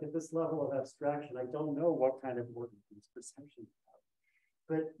 right? Like at this level of abstraction, I don't know what kind of order these perceptions have.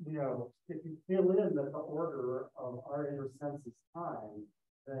 But if you fill in the order of our inner sense is time,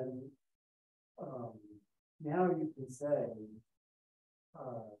 then now you can say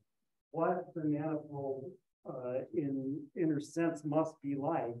what the manifold in inner sense must be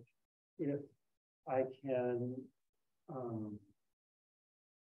like if I can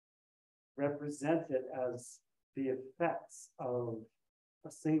represent it as the effects of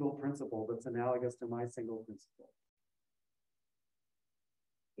a single principle that's analogous to my single principle.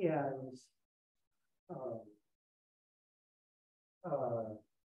 And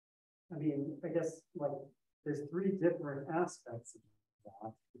I mean, I guess like there's three different aspects of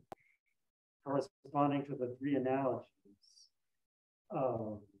that corresponding to the three analogies.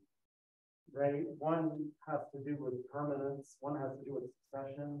 Right? One has to do with permanence, one has to do with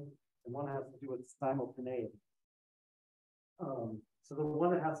succession, and one has to do with simultaneity. So the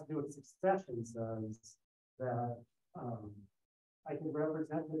one that has to do with succession says that I can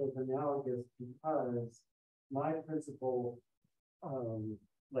represent it as analogous because my principle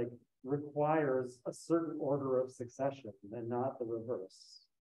requires a certain order of succession and not the reverse.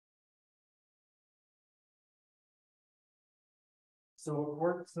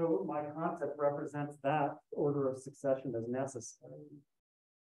 So my concept represents that order of succession as necessary.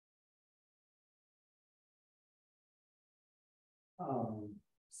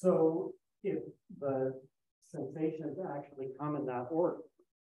 So if the sensations actually come in that order,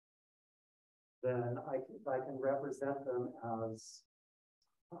 then I can represent them as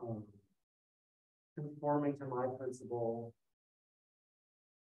conforming to my principle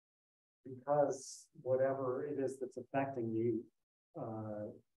because whatever it is that's affecting me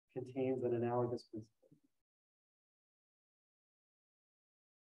contains an analogous principle.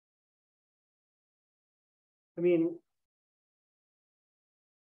 I mean,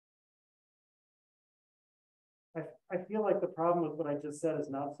 I feel like the problem with what I just said is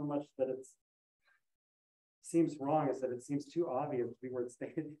not so much that it seems wrong, as that it seems too obvious to be where it's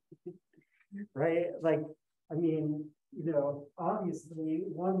stated, right? Like, I mean, you know, obviously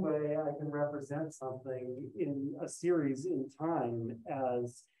one way I can represent something in a series in time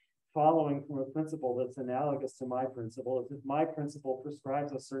as following from a principle that's analogous to my principle is if my principle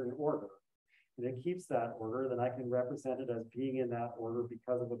prescribes a certain order and it keeps that order, then I can represent it as being in that order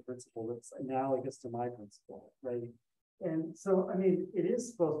because of a principle that's analogous to my principle, right? And so, I mean, it is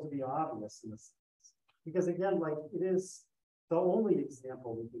supposed to be obvious in this sense, because again, like it is the only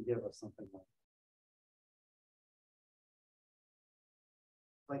example we can give of something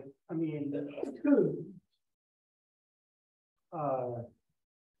like I mean,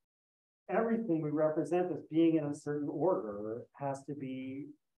 everything we represent as being in a certain order has to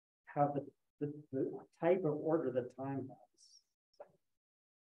have the type of order that time has.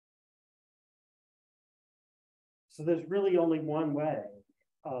 So there's really only one way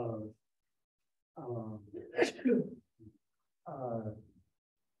of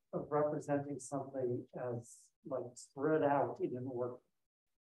representing something as like spread out in an order.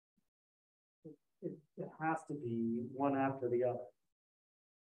 It has to be one after the other.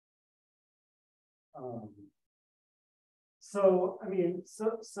 So I mean,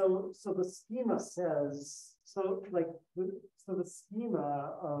 so the schema says so the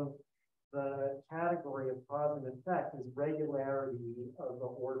schema of the category of cause and effect is regularity of the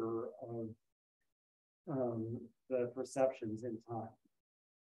order of the perceptions in time.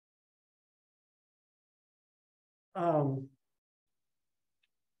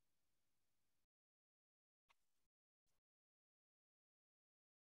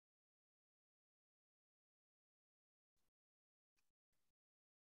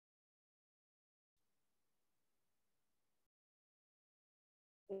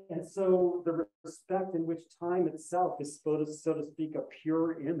 And so the respect in which time itself is, so to speak, a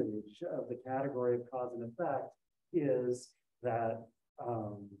pure image of the category of cause and effect is that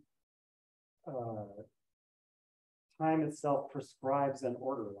time itself prescribes an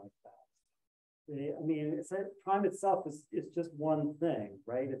order like that. I mean, it's time itself is just one thing,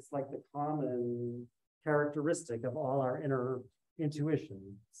 right? It's like the common characteristic of all our inner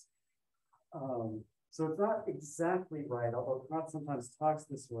intuitions. So it's not exactly right, although Kant sometimes talks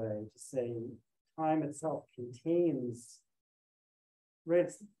this way, to say time itself contains,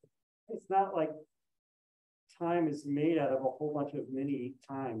 right? It's not like time is made out of a whole bunch of mini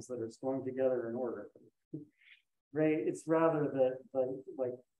times that are strung together in order, right? It's rather that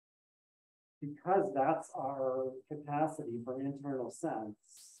like because that's our capacity for internal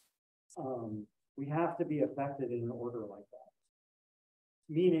sense, we have to be affected in an order like that.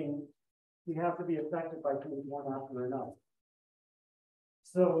 Meaning, we have to be affected by things one after another.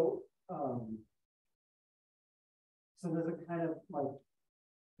 So, so there's a kind of like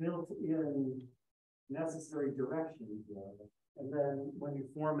built-in necessary direction here. And then when you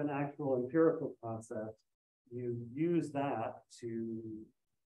form an actual empirical concept, you use that to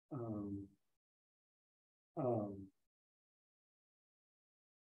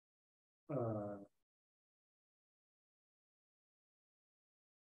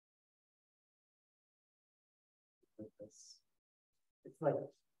it's like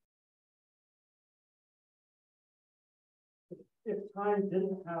if time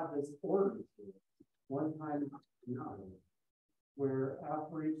didn't have this order to it, one time none, where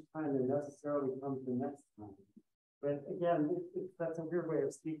after each time there necessarily comes the next time. But again, that's a weird way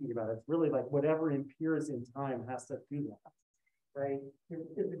of speaking about it. It's really like whatever appears in time has to do that, right? If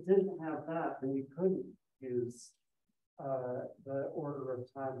it didn't have that, then you couldn't use the order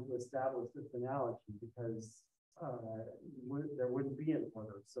of time to establish this analogy because there wouldn't be an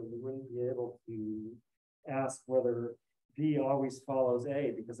order. So you wouldn't be able to ask whether B always follows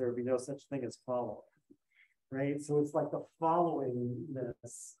A because there would be no such thing as follow, right? So it's like the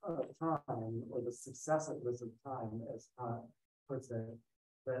followingness of time or the successiveness of time, as Kant puts it,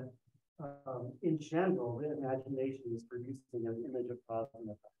 that in general, the imagination is producing an image of cause and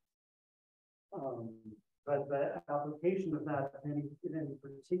effect. But the application of that in any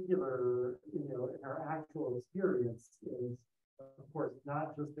particular, in our actual experience is, of course,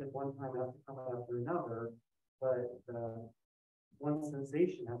 not just that one time has to come after another, but one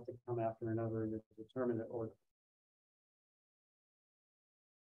sensation has to come after another in a determinate order.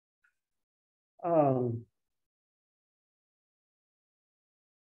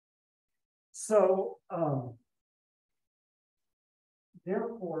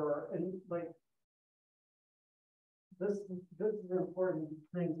 Therefore, and like, this is an important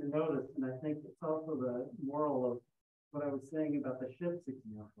thing to notice, and I think it's also the moral of what I was saying about the ships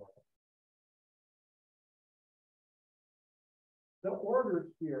example. the order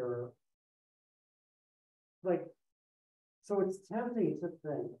here, like, so it's tempting to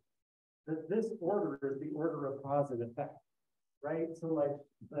think that this order is the order of cause and effect, right? So like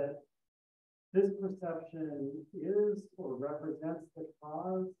that this perception is or represents the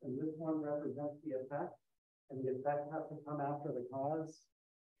cause, and this one represents the effect, and the effect has to come after the cause.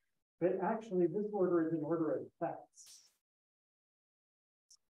 But actually, this order is an order of effects,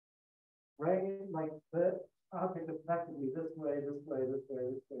 right? Like the object effectively this way, this way, this way,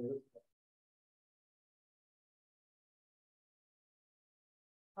 this way, this way.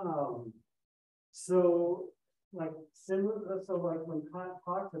 So like similar, so like when Kant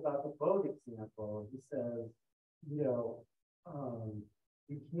talks about the boat example, he says, you know,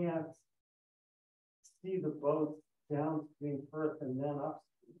 you can't see the boats downstream first and then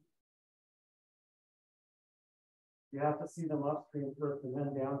upstream. You have to see them upstream first and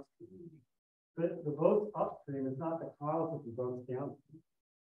then downstream. But the boats upstream is not the cause of the boats downstream.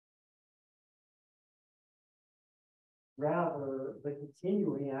 Rather, the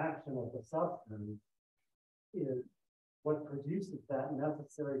continuing action of the substance is what produces that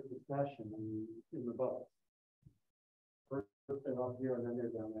necessary succession in the boat. First they're up here and then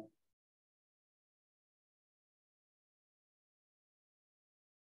they're down there.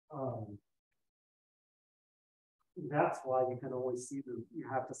 That's why you can always see them, you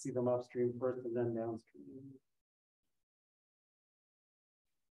have to see them upstream first and then downstream.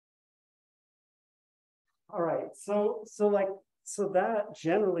 All right, so that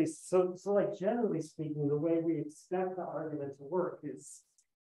generally, like generally speaking, the way we expect the argument to work is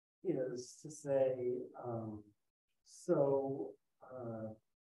to say,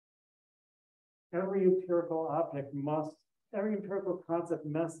 every empirical concept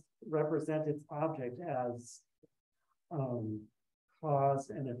must represent its object as cause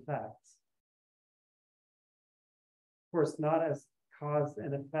and effect. Of course, not as cause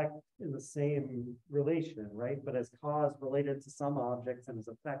and effect in the same relation, right? But as cause related to some objects and as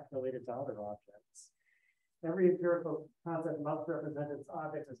effect related to other objects. Every empirical concept must represent its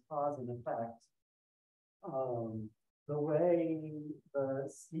object as cause and effect. The way the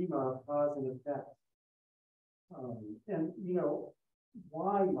schema of cause and effect, and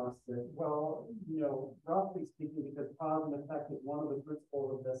why must it? Well, roughly speaking, because cause and effect is one of the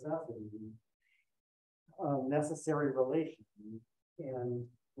principles of necessity, necessary relation. And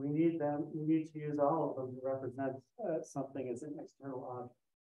we need to use all of them to represent something as an external object.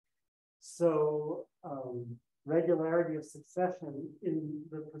 So regularity of succession in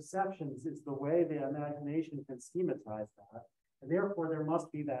the perceptions is the way the imagination can schematize that. And therefore, there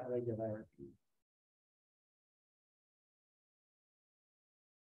must be that regularity.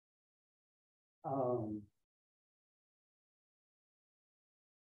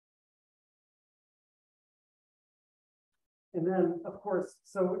 And then, of course,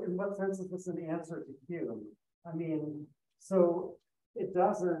 so in what sense is this an answer to Hume? I mean, so it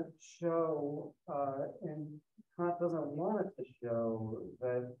doesn't show, and Kant doesn't want it to show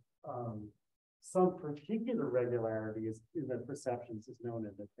that some particular regularity in the perceptions is known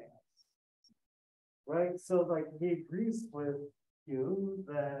in advance, right? So like he agrees with Hume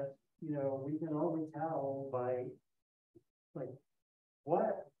that, we can only tell by like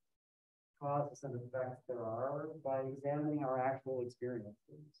what causes and effects there are by examining our actual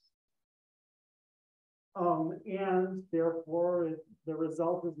experiences. And therefore, the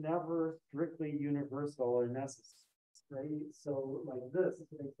result is never strictly universal or necessary. Right? So, like this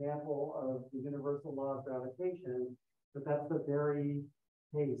is an example of the universal law of gravitation, but that's the very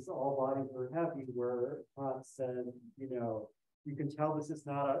case, all bodies are heavy, where Kant said, you can tell this is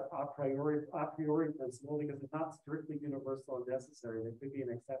not a priori principle because it's not strictly universal and necessary. There could be an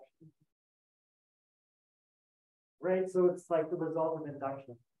exception. Right? So it's like the result of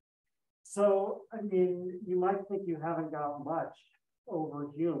induction. So, I mean, you might think you haven't got much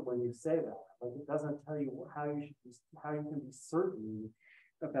over Hume when you say that. Like it doesn't tell you how you can be certain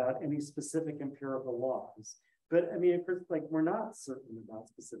about any specific empirical laws. But I mean, of course, like we're not certain about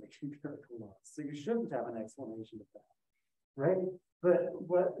specific empirical laws, so you shouldn't have an explanation of that, right? But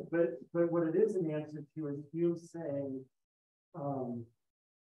what it is an answer to is Hume saying,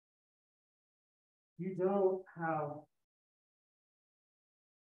 you don't have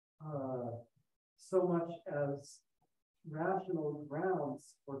so much as rational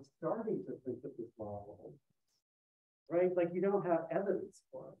grounds for starting to think of this model, right? Like you don't have evidence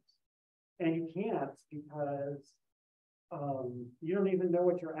for it. And you can't because you don't even know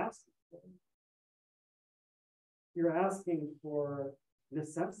what you're asking for. You're asking for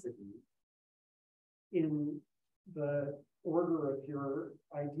necessity in the order of your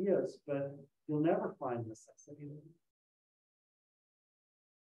ideas, but you'll never find necessity.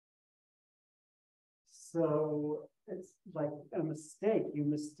 So it's like a mistake. You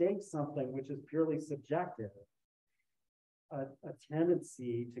mistake something which is purely subjective, a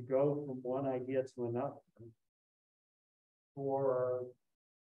tendency to go from one idea to another, for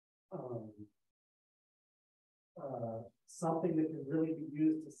something that can really be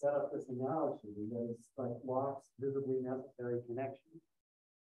used to set up this analogy that is like Locke's visibly necessary connection.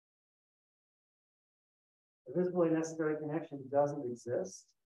 The visibly necessary connection doesn't exist,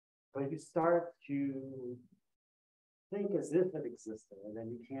 but you start to think as if it existed, and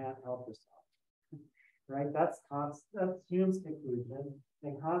then you can't help yourself. Right? That's Hume's conclusion.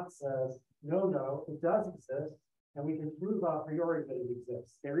 And Kant says, no, it does exist, and we can prove a priori that it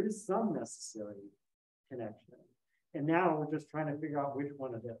exists. There is some necessary connection. And now we're just trying to figure out which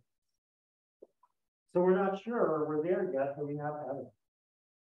one it is. So we're not sure we're there yet, but we have evidence.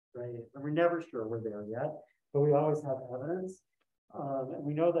 Right? And we're never sure we're there yet, but we always have evidence. And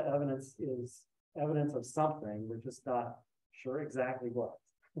we know the evidence is evidence of something. We're just not sure exactly what.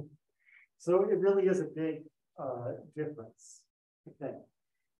 So it really is a big difference, I think.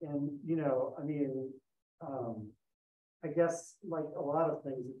 And, I guess like a lot of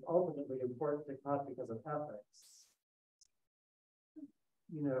things, it's ultimately important to Kant because of ethics.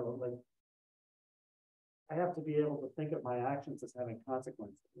 Like I have to be able to think of my actions as having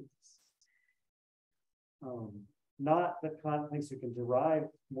consequences. Not that Kant thinks you can derive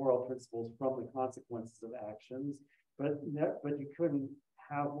moral principles from the consequences of actions, but you couldn't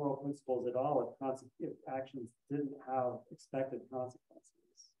have moral principles at all if actions didn't have expected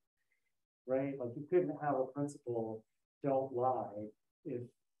consequences, right? Like you couldn't have a principle, don't lie, if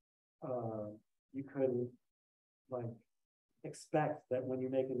you couldn't like expect that when you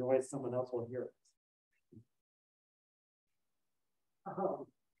make a noise, someone else will hear it.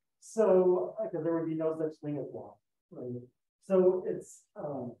 So there would be no such thing as law, right? So it's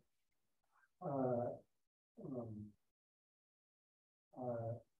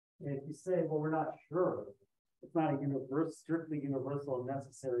if you say, well, we're not sure, it's not a strictly universal and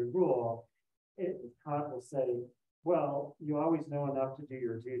necessary rule, Kant will say, well, you always know enough to do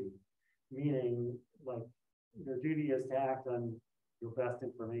your duty, meaning like your duty is to act on your best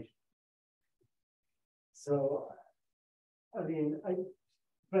information. So, but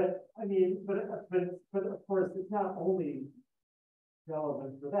of course, it's not only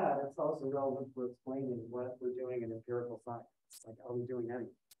relevant for that, it's also relevant for explaining what we're doing in empirical science. Like, are we doing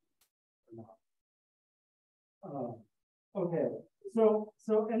anything or not? Okay, so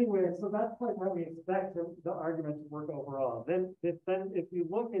anyway, so that's like how we expect the argument to work overall. Then if you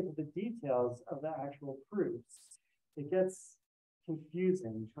look into the details of the actual proofs, it gets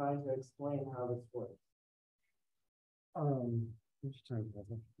confusing trying to explain how this works. Which time was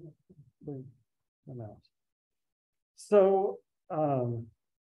it? I'm out. So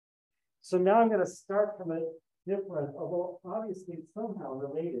now I'm going to start from a different, although obviously somehow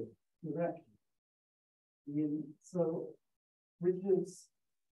related direction. Which is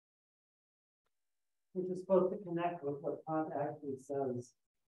supposed to connect with what Kant actually says.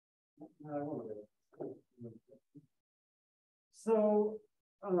 No, I won't do it. So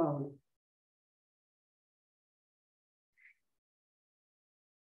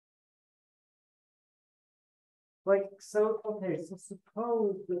so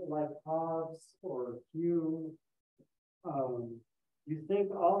suppose that like Hobbes or Hume, you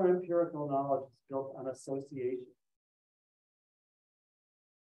think all our empirical knowledge is built on association.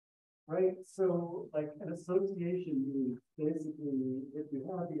 Right? So like an association means basically if you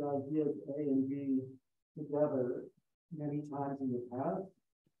have the ideas A and B together many times in the past,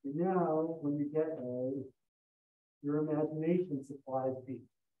 and now when you get A, your imagination supplies B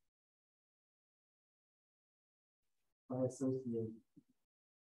by association.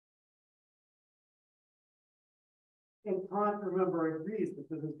 And Kant, remember, agrees that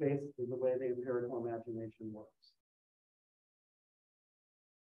this is basically the way the empirical imagination works.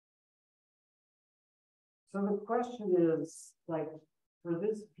 So the question is, like, for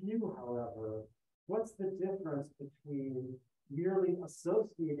this view, however, what's the difference between merely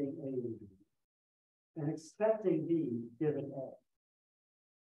associating A and B and expecting B given A?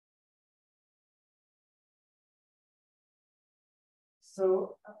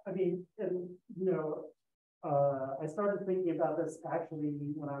 So, I mean, I started thinking about this actually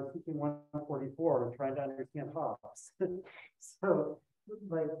when I was teaching 144 and trying to understand Hobbes. So,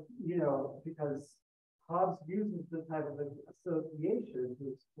 like, because Hobbes uses this type of association to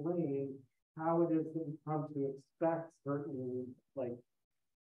explain how it is that we come to expect certain, like,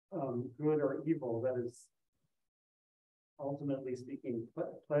 good or evil that is, ultimately speaking,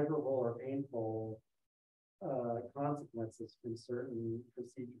 pleasurable or painful consequences from certain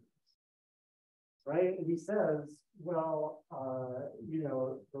procedures. right? And he says, well, you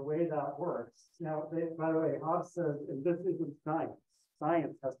know, the way that works. Now, by the way, Hobbes says, and this isn't science.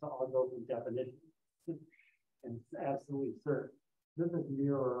 Science has to all go through definition, and it's absolutely certain. This is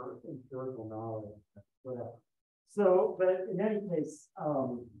mere empirical knowledge, whatever. So, but in any case,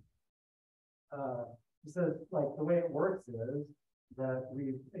 he says, like, the way it works is that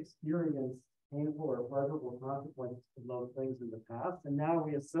we've experienced painful or pleasurable consequences of those things in the past, and now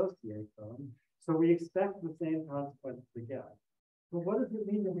we associate them. So we expect the same consequences again. But what does it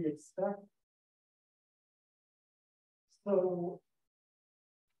mean that we expect? So,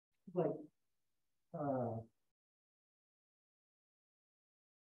 like,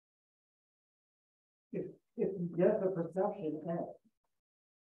 if you get the perception A,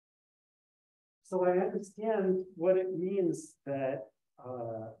 so I understand what it means that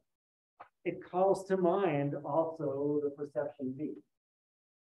it calls to mind also the perception B.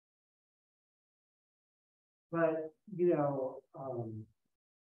 But, you know,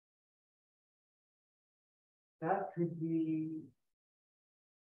 that could be,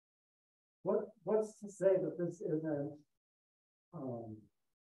 what's to say that this isn't,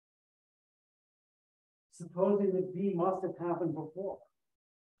 supposing that B must have happened before?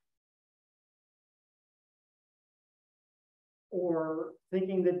 Or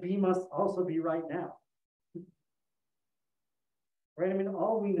thinking that B must also be right now. Right? I mean,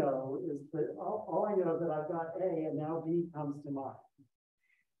 all we know is that, all I know is that I've got A and now B comes to mind.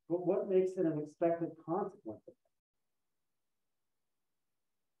 But what makes it an expected consequence of that?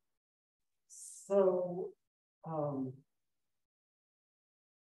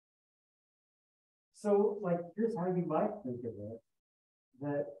 So, like, here's how you might think of it.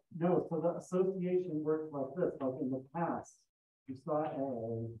 That, no, so the association works like this, like in the past, you saw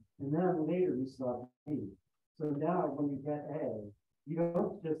A, and then later you saw B. So now when you get A, you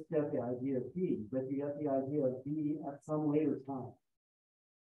don't just get the idea of B, but you get the idea of B at some later time.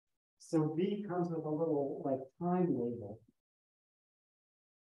 So B comes with a little, like, time label.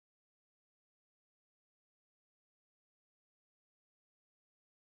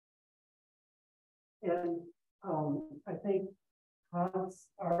 And I think Kant's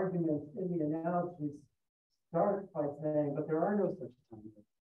argument in the analogies starts by saying, but there are no such time labels.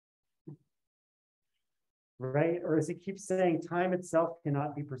 Right? Or as he keeps saying, time itself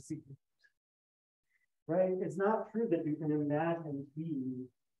cannot be perceived. Right? It's not true that you can imagine B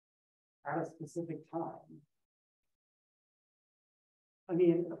at a specific time. I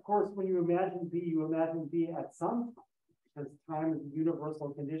mean, of course, when you imagine B at some time, because time is a universal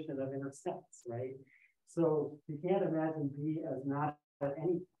condition of inner sense, right? So you can't imagine B as not at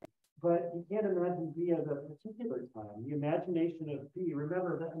any time, but you can't imagine B as a particular time. The imagination of B,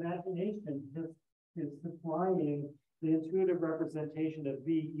 remember that imagination is supplying the intuitive representation of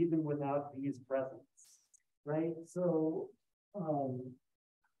B even without B's presence, right? So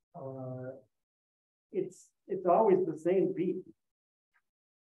it's always the same B.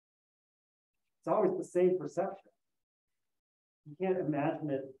 It's always the same perception. You can't imagine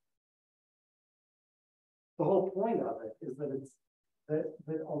it. The whole point of it is that it's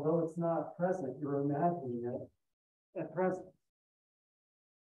that although it's not present, you're imagining it at present.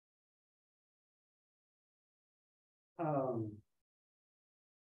 You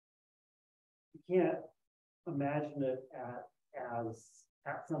can't imagine it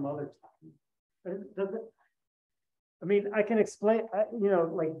at some other time. Does it? I mean, I can explain, you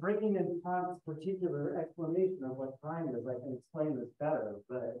know, like breaking into Kant's particular explanation of what time is, I can explain this better,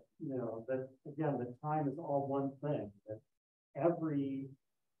 but, you know, that again, the time is all one thing, that every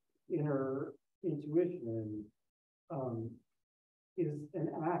inner intuition is an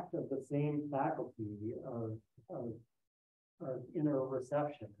act of the same faculty of inner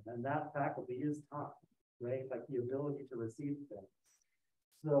reception, and that faculty is time, right? Like the ability to receive things.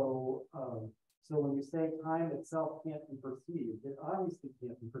 So, so when you say time itself can't be perceived, it obviously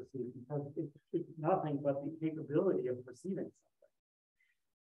can't be perceived because it's nothing but the capability of perceiving something.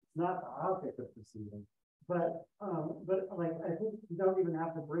 It's not the object of perceiving. But like I think you don't even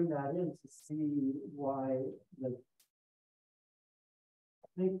have to bring that in to see why. Like, I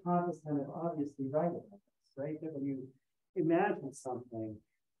think Kant is kind of obviously right about this, right? That when you imagine something,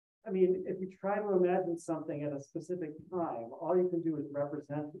 I mean, if you try to imagine something at a specific time, all you can do is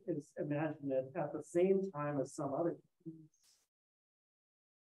imagine it at the same time as some other things.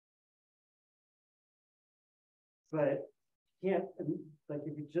 But you can't, like,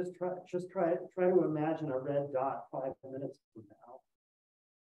 if you just try to imagine a red dot 5 minutes from now.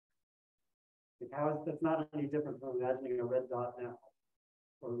 Like, how is that's not any different from imagining a red dot now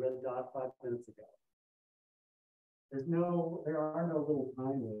or a red dot 5 minutes ago. There are no little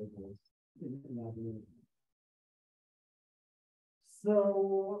time labels in imagination.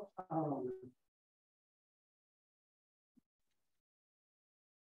 So,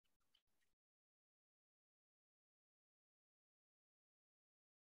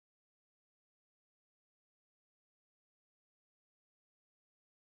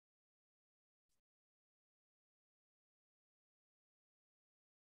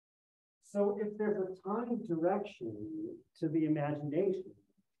 so if there's a time direction to the imagination,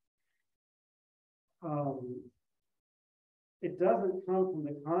 it doesn't come from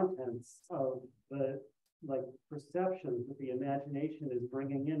the contents of the perceptions that the imagination is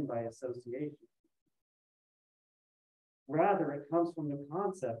bringing in by association. Rather, it comes from the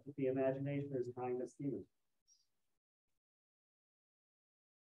concept that the imagination is trying to see.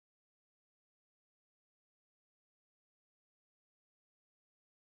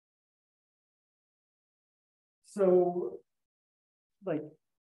 So,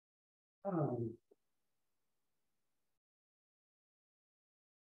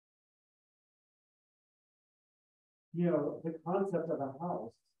 the concept of a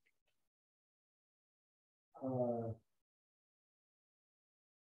house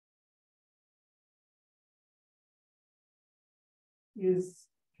is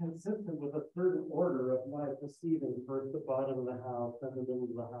consistent with a certain order of my perceiving first the bottom of the house, then the middle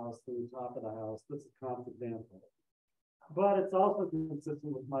of the house, then the top of the house. This is a Kant's example. But it's also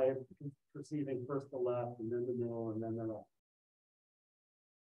consistent with my perceiving first the left, and then the middle, and then the right.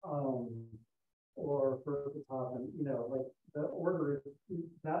 Or first the top, and the order,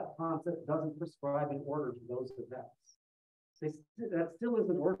 that concept doesn't prescribe an order to those events. That still is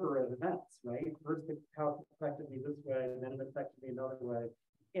an order of events, right? First the house affected me this way, and then it affected me another way.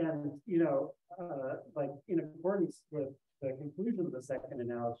 And in accordance with the conclusion of the second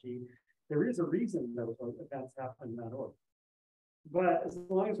analogy, there is a reason those events happen in that order. But as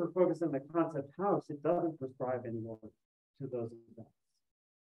long as we're focused on the concept house, it doesn't prescribe any order to those events.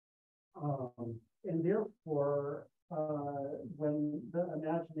 And therefore, when the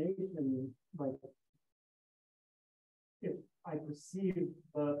imagination, if I perceive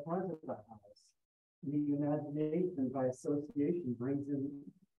the front of the house, the imagination by association brings in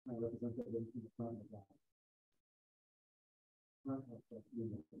my representation in the front of the house.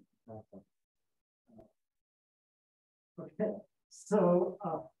 Okay, so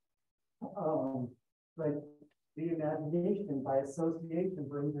the imagination by association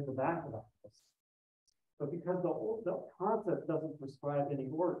brings in the back of the house. But because the concept doesn't prescribe any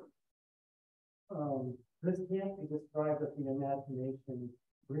order, this can't be described as the imagination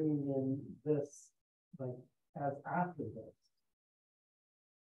bringing in this as after this.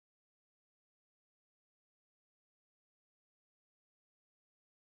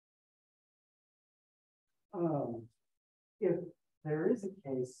 If there is a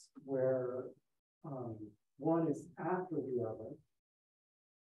case where one is after the other,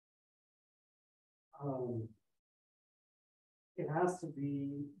 it has to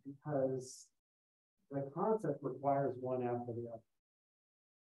be because the concept requires one after the other.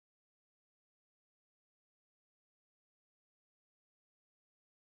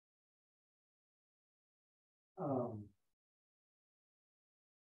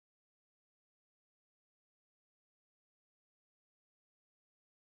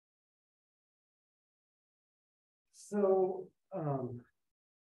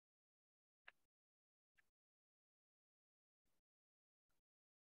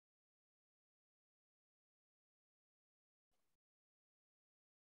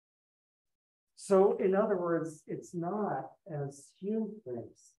 So in other words, it's not as Hume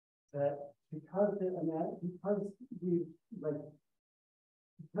thinks that because the imagination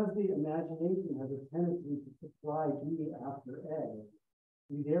has a tendency to supply B after A,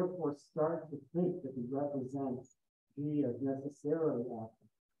 we therefore start to think that it represents B as necessarily after.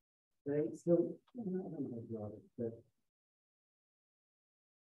 Right? So I don't know how to draw this, but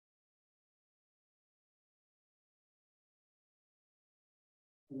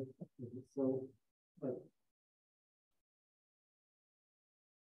so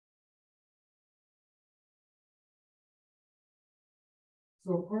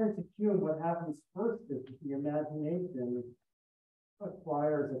so according to Hume, what happens first is that the imagination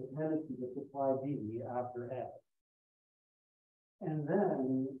acquires a tendency to supply B after A. And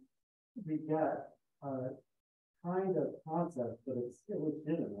then we get a kind of concept, but it's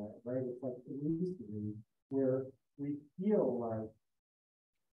illegitimate, right? It's like illusory, where we feel like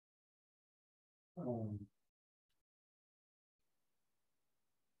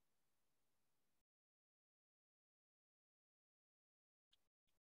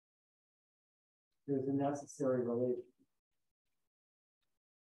there's a necessary relation.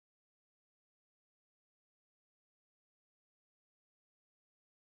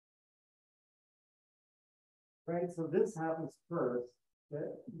 right? So this happens first,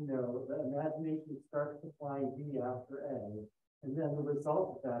 that, the imagination starts supplying B after A, and then the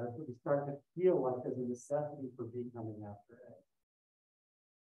result of that is that we start to feel like there's a necessity for B coming after A.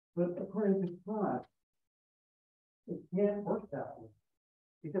 But according to Kant, it can't work that way,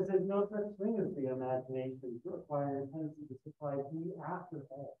 because there's no such thing as the imagination to acquire a tendency to supply B after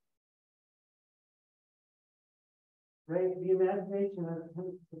A. Right? The imagination has a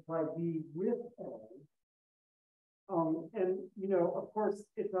tendency to supply B with A. And, of course,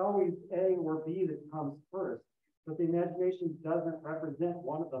 it's always A or B that comes first, but the imagination doesn't represent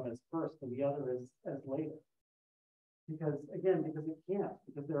one of them as first and the other as later. Because it can't,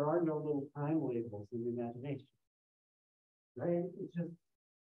 because there are no little time labels in the imagination. Right? It just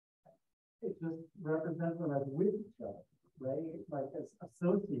represents them as with each other, right? Like as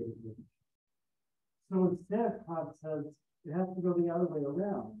associated with each other. So instead, Kant says it has to go the other way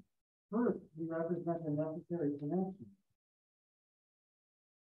around. First, we represent a necessary connection.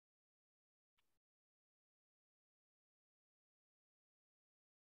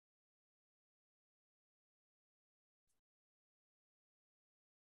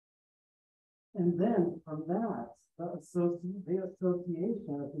 And then from that, the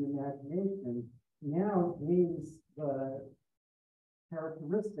association of the imagination now gains the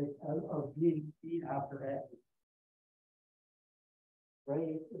characteristic of being B after A.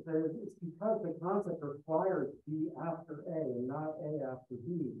 Right? It's because the concept requires B after A and not A after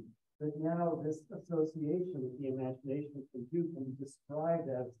B, that now this association with the imagination can be described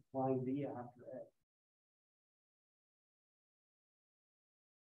as supplying B after A.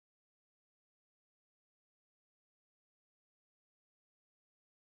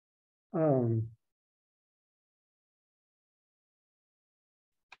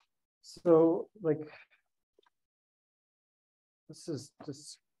 So like, this is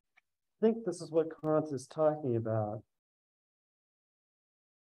just, I think this is what Kant is talking about.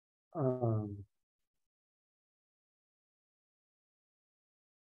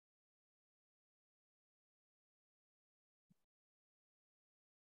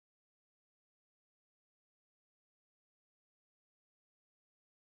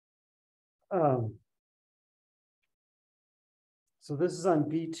 So this is on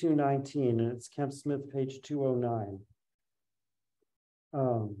B219, and it's Kemp Smith, page 209.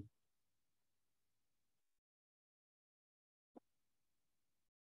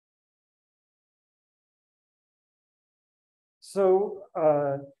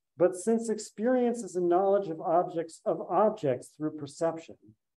 But since experience is a knowledge of objects through perception,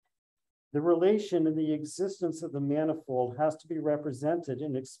 the relation and the existence of the manifold has to be represented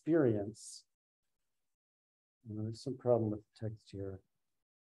in experience. There's some problem with the text here.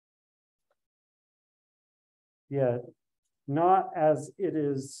 Yeah, not as it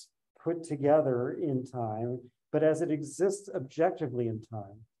is put together in time, but as it exists objectively in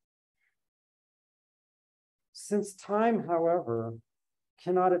time. Since time, however,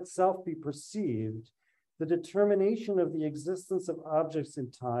 cannot itself be perceived, the determination of the existence of objects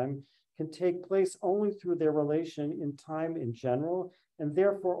in time can take place only through their relation in time in general, and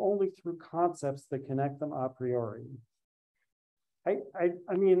therefore only through concepts that connect them a priori. I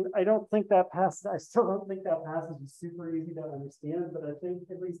mean, I don't think that passage, I still don't think that passage is super easy to understand, but I think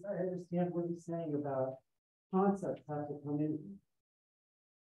at least I understand what he's saying about concepts have to come in.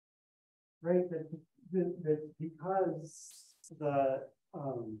 Right, that because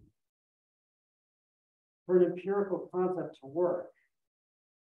for an empirical concept to work,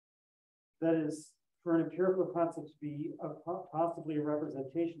 that is, for an empirical concept to be possibly a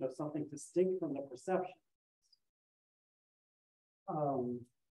representation of something distinct from the perception,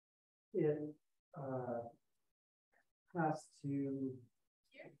 it has to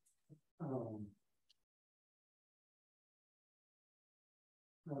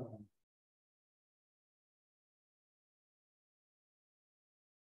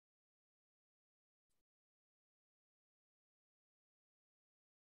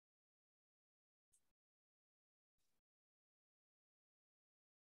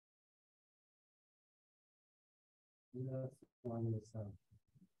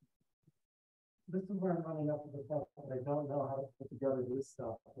this is where I'm running up to the fact that I don't know how to put together this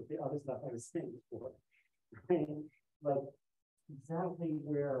stuff with the other stuff I was saying before. Right? Like exactly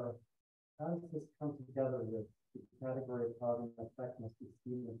where, how does this come together with the category of cause and effect must be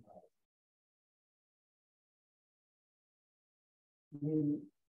schematized? I mean,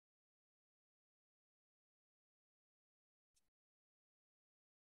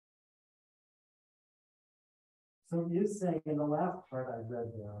 so you're saying in the last part I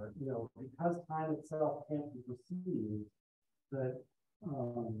read there, because time itself can't be perceived, that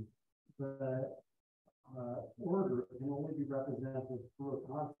order can only be represented through a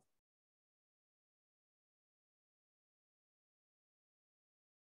constant.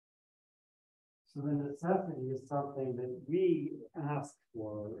 So the necessity is something that we ask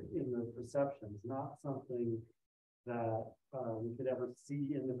for in the perceptions, not something that we could ever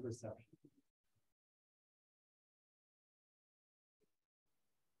see in the perception.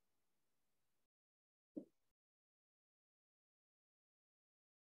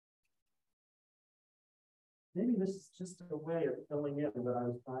 Maybe this is just a way of filling in what I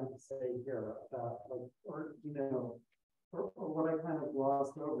was trying to say here about, like, or what I kind of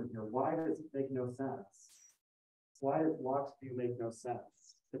glossed over here. Why does it make no sense? Why does Locke's view make no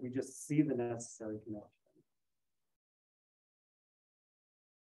sense? That we just see the necessary connection.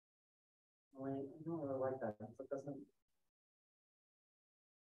 I don't really like that. It doesn't.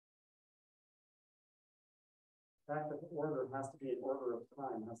 The fact that the order has to be an order of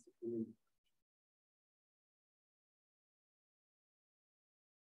time has to be.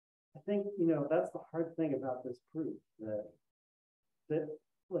 I think, that's the hard thing about this proof, that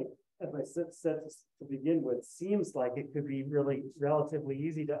like, as I said to begin with, seems like it could be really relatively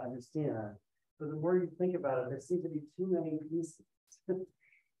easy to understand. But the more you think about it, there seem to be too many pieces.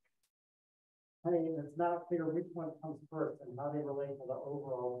 I mean, it's not clear which one comes first and how they relate to the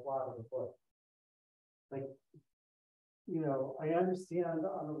overall plot of the book. Like, I understand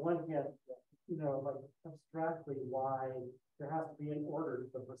on the one hand, like abstractly why there has to be an order to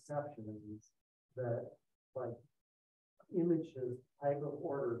the perceptions that, like, images type of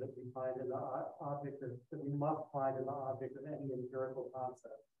order that we find in the object that we must find in the object of any empirical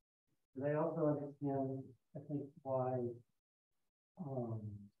concept. And I also understand, I think, why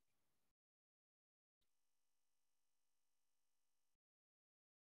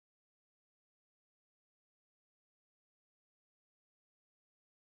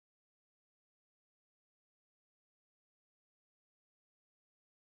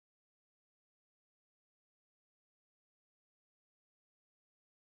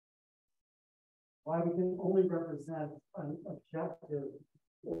we can only represent an objective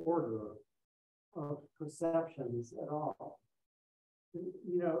order of perceptions at all.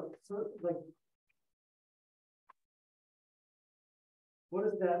 So like, what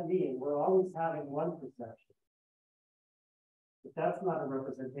does that mean? We're always having one perception. But that's not a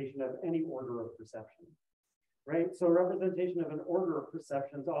representation of any order of perception, right? So representation of an order of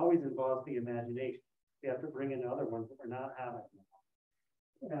perceptions always involves the imagination. We have to bring in other ones that we're not having.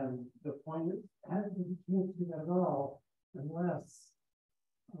 And the point is, you can't do that at all unless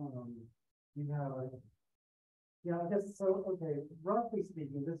you have a, I guess so. Okay, roughly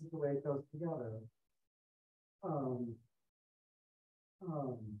speaking, this is the way it goes together.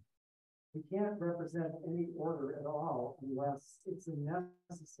 We can't represent any order at all unless it's a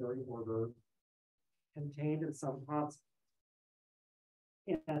necessary order contained in some concept.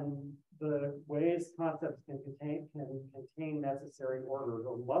 And the ways concepts can contain necessary orders,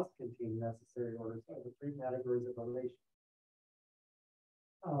 or must contain necessary orders, are the three categories of relation.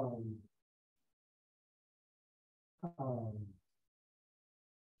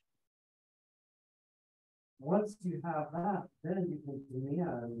 Once you have that, then you can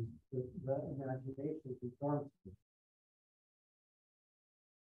demand the imagination conform to it.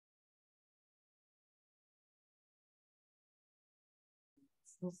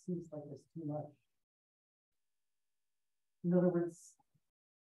 Still seems like there's too much. In other words,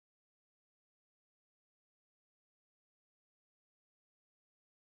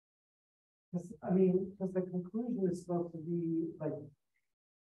 because the conclusion is supposed to be like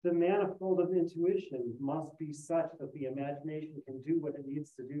the manifold of intuition must be such that the imagination can do what it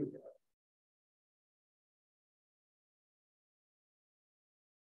needs to do here.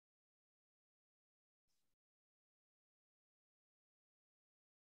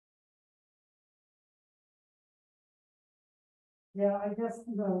 Yeah, I guess,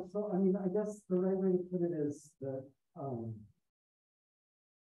 so I guess the right way to put it is that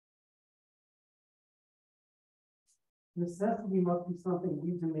necessity must be something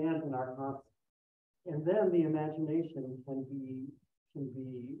we demand in our concept. And then the imagination can be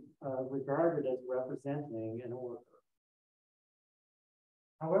regarded as representing an order.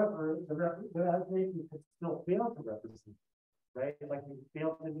 However, the imagination could still fail to represent, right? Like we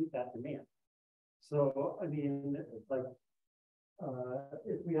fail to meet that demand. So, it's like,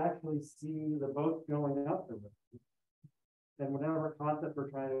 if we actually see the boat going up the river, then whatever concept we're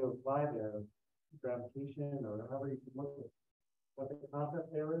trying to apply there, gravitation or however you can look at what the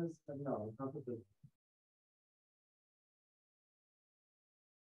concept there is, no, the concept is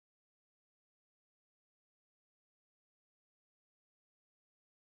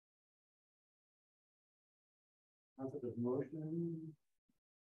concept of motion.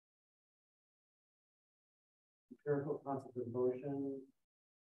 Empirical concept of motion.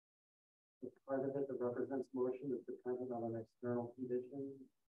 The part of it that represents motion is dependent on an external condition.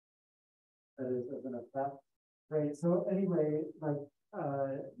 That is as an effect. Right. So anyway, like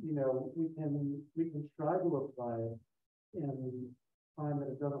you know, we can try to apply it and find that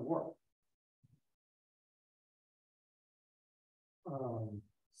it doesn't work.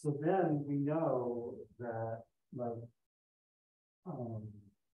 So then we know that like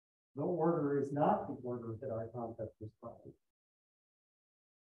the order is not the order that our concept describes.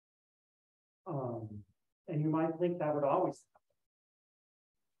 And you might think that would always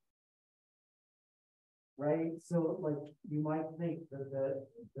happen. Right? So like you might think that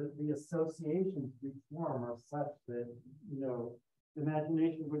the associations we form are such that, you know, the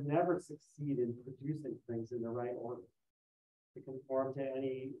imagination would never succeed in producing things in the right order to conform to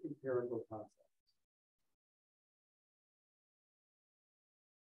any empirical concept.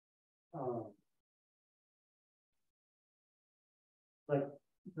 Like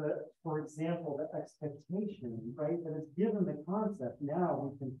for example, the expectation, right, that is given the concept,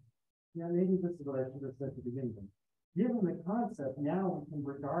 now we can, yeah, maybe this is what I should have said to begin with. Given the concept, now we can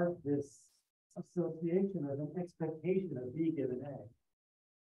regard this association as an expectation of B given A.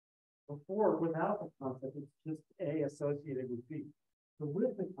 Before, without the concept, it's just A associated with B. So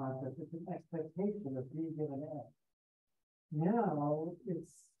with the concept, it's an expectation of B given A. Now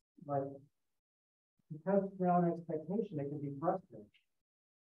it's like, because it's around expectation, it can be frustrating.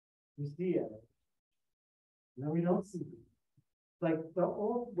 We see it. No, we don't see it. Like the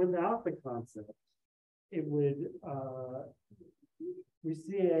old, without the concept, it would, we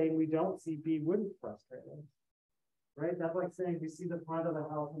see A, we don't see B, wouldn't frustrate us. Right? That's like saying we see the front of the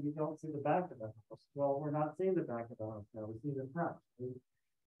house and we don't see the back of the house. Well, we're not seeing the back of the house now, we see the front.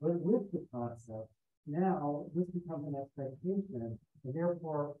 But with the concept, now this becomes an expectation, and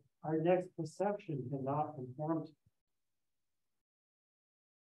therefore our next perception cannot conform to it.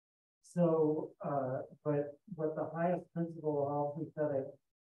 So, but what the highest principle of all synthetic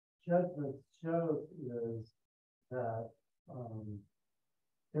judgment shows is that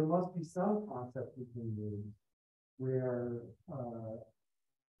there must be some concept we can use where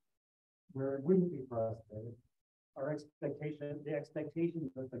it wouldn't be frustrated. Our expectation, the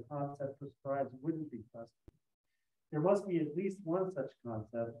expectation that the concept prescribes wouldn't be frustrated. There must be at least one such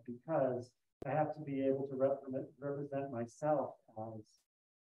concept because I have to be able to represent myself as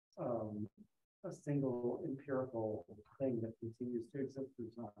a single empirical thing that continues to exist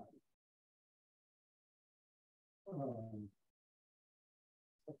through time.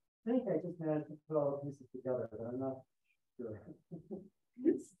 I think I just managed to put all the pieces together, but I'm not sure.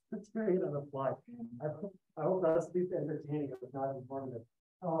 It's very on the fly. I hope that's at least entertaining, if not informative.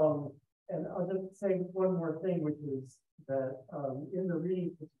 And I'll just say one more thing, which is that in the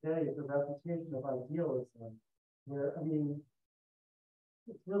reading for today, the reputation of idealism, where, I mean,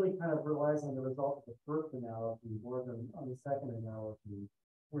 it really kind of relies on the result of the first analogy more than on the second analogy,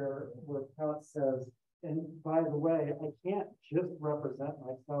 where Kant says, and by the way, I can't just represent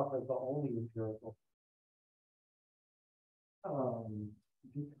myself as the only empirical.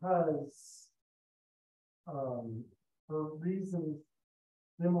 Because for reasons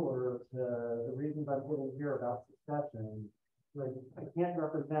similar to the reasons I'm giving here about succession, like I can't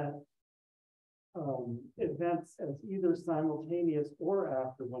represent events as either simultaneous or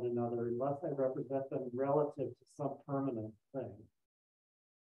after one another unless I represent them relative to some permanent thing.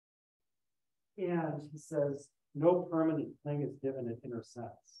 And he says, no permanent thing is given an inner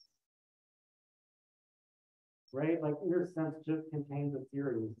sense. Right? Like inner sense just contains a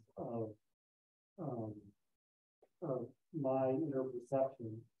series of my inner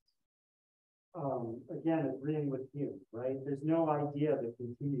perception. Again, agreeing with you, right? There's no idea that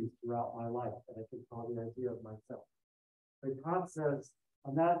continues throughout my life that I can call the idea of myself. But Kant says,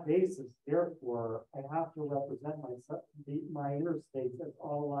 on that basis, therefore, I have to represent myself, my inner states as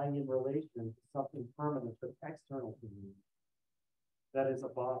all lying in relation to something permanent but external to me. That is a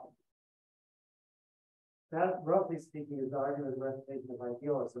body. That, roughly speaking, is the argument of the refutation of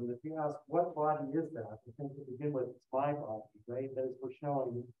idealism. If you ask what body is that, I think to begin with, it's my body, right? That is, we're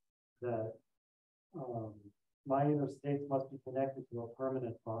showing that my inner states must be connected to a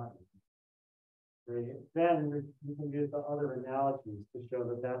permanent body. Right? Then you can use the other analogies to show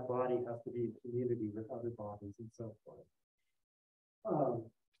that that body has to be in community with other bodies and so forth.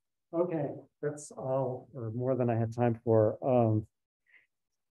 Okay, that's all, or more than I had time for.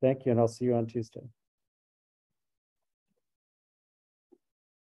 Thank you, and I'll see you on Tuesday.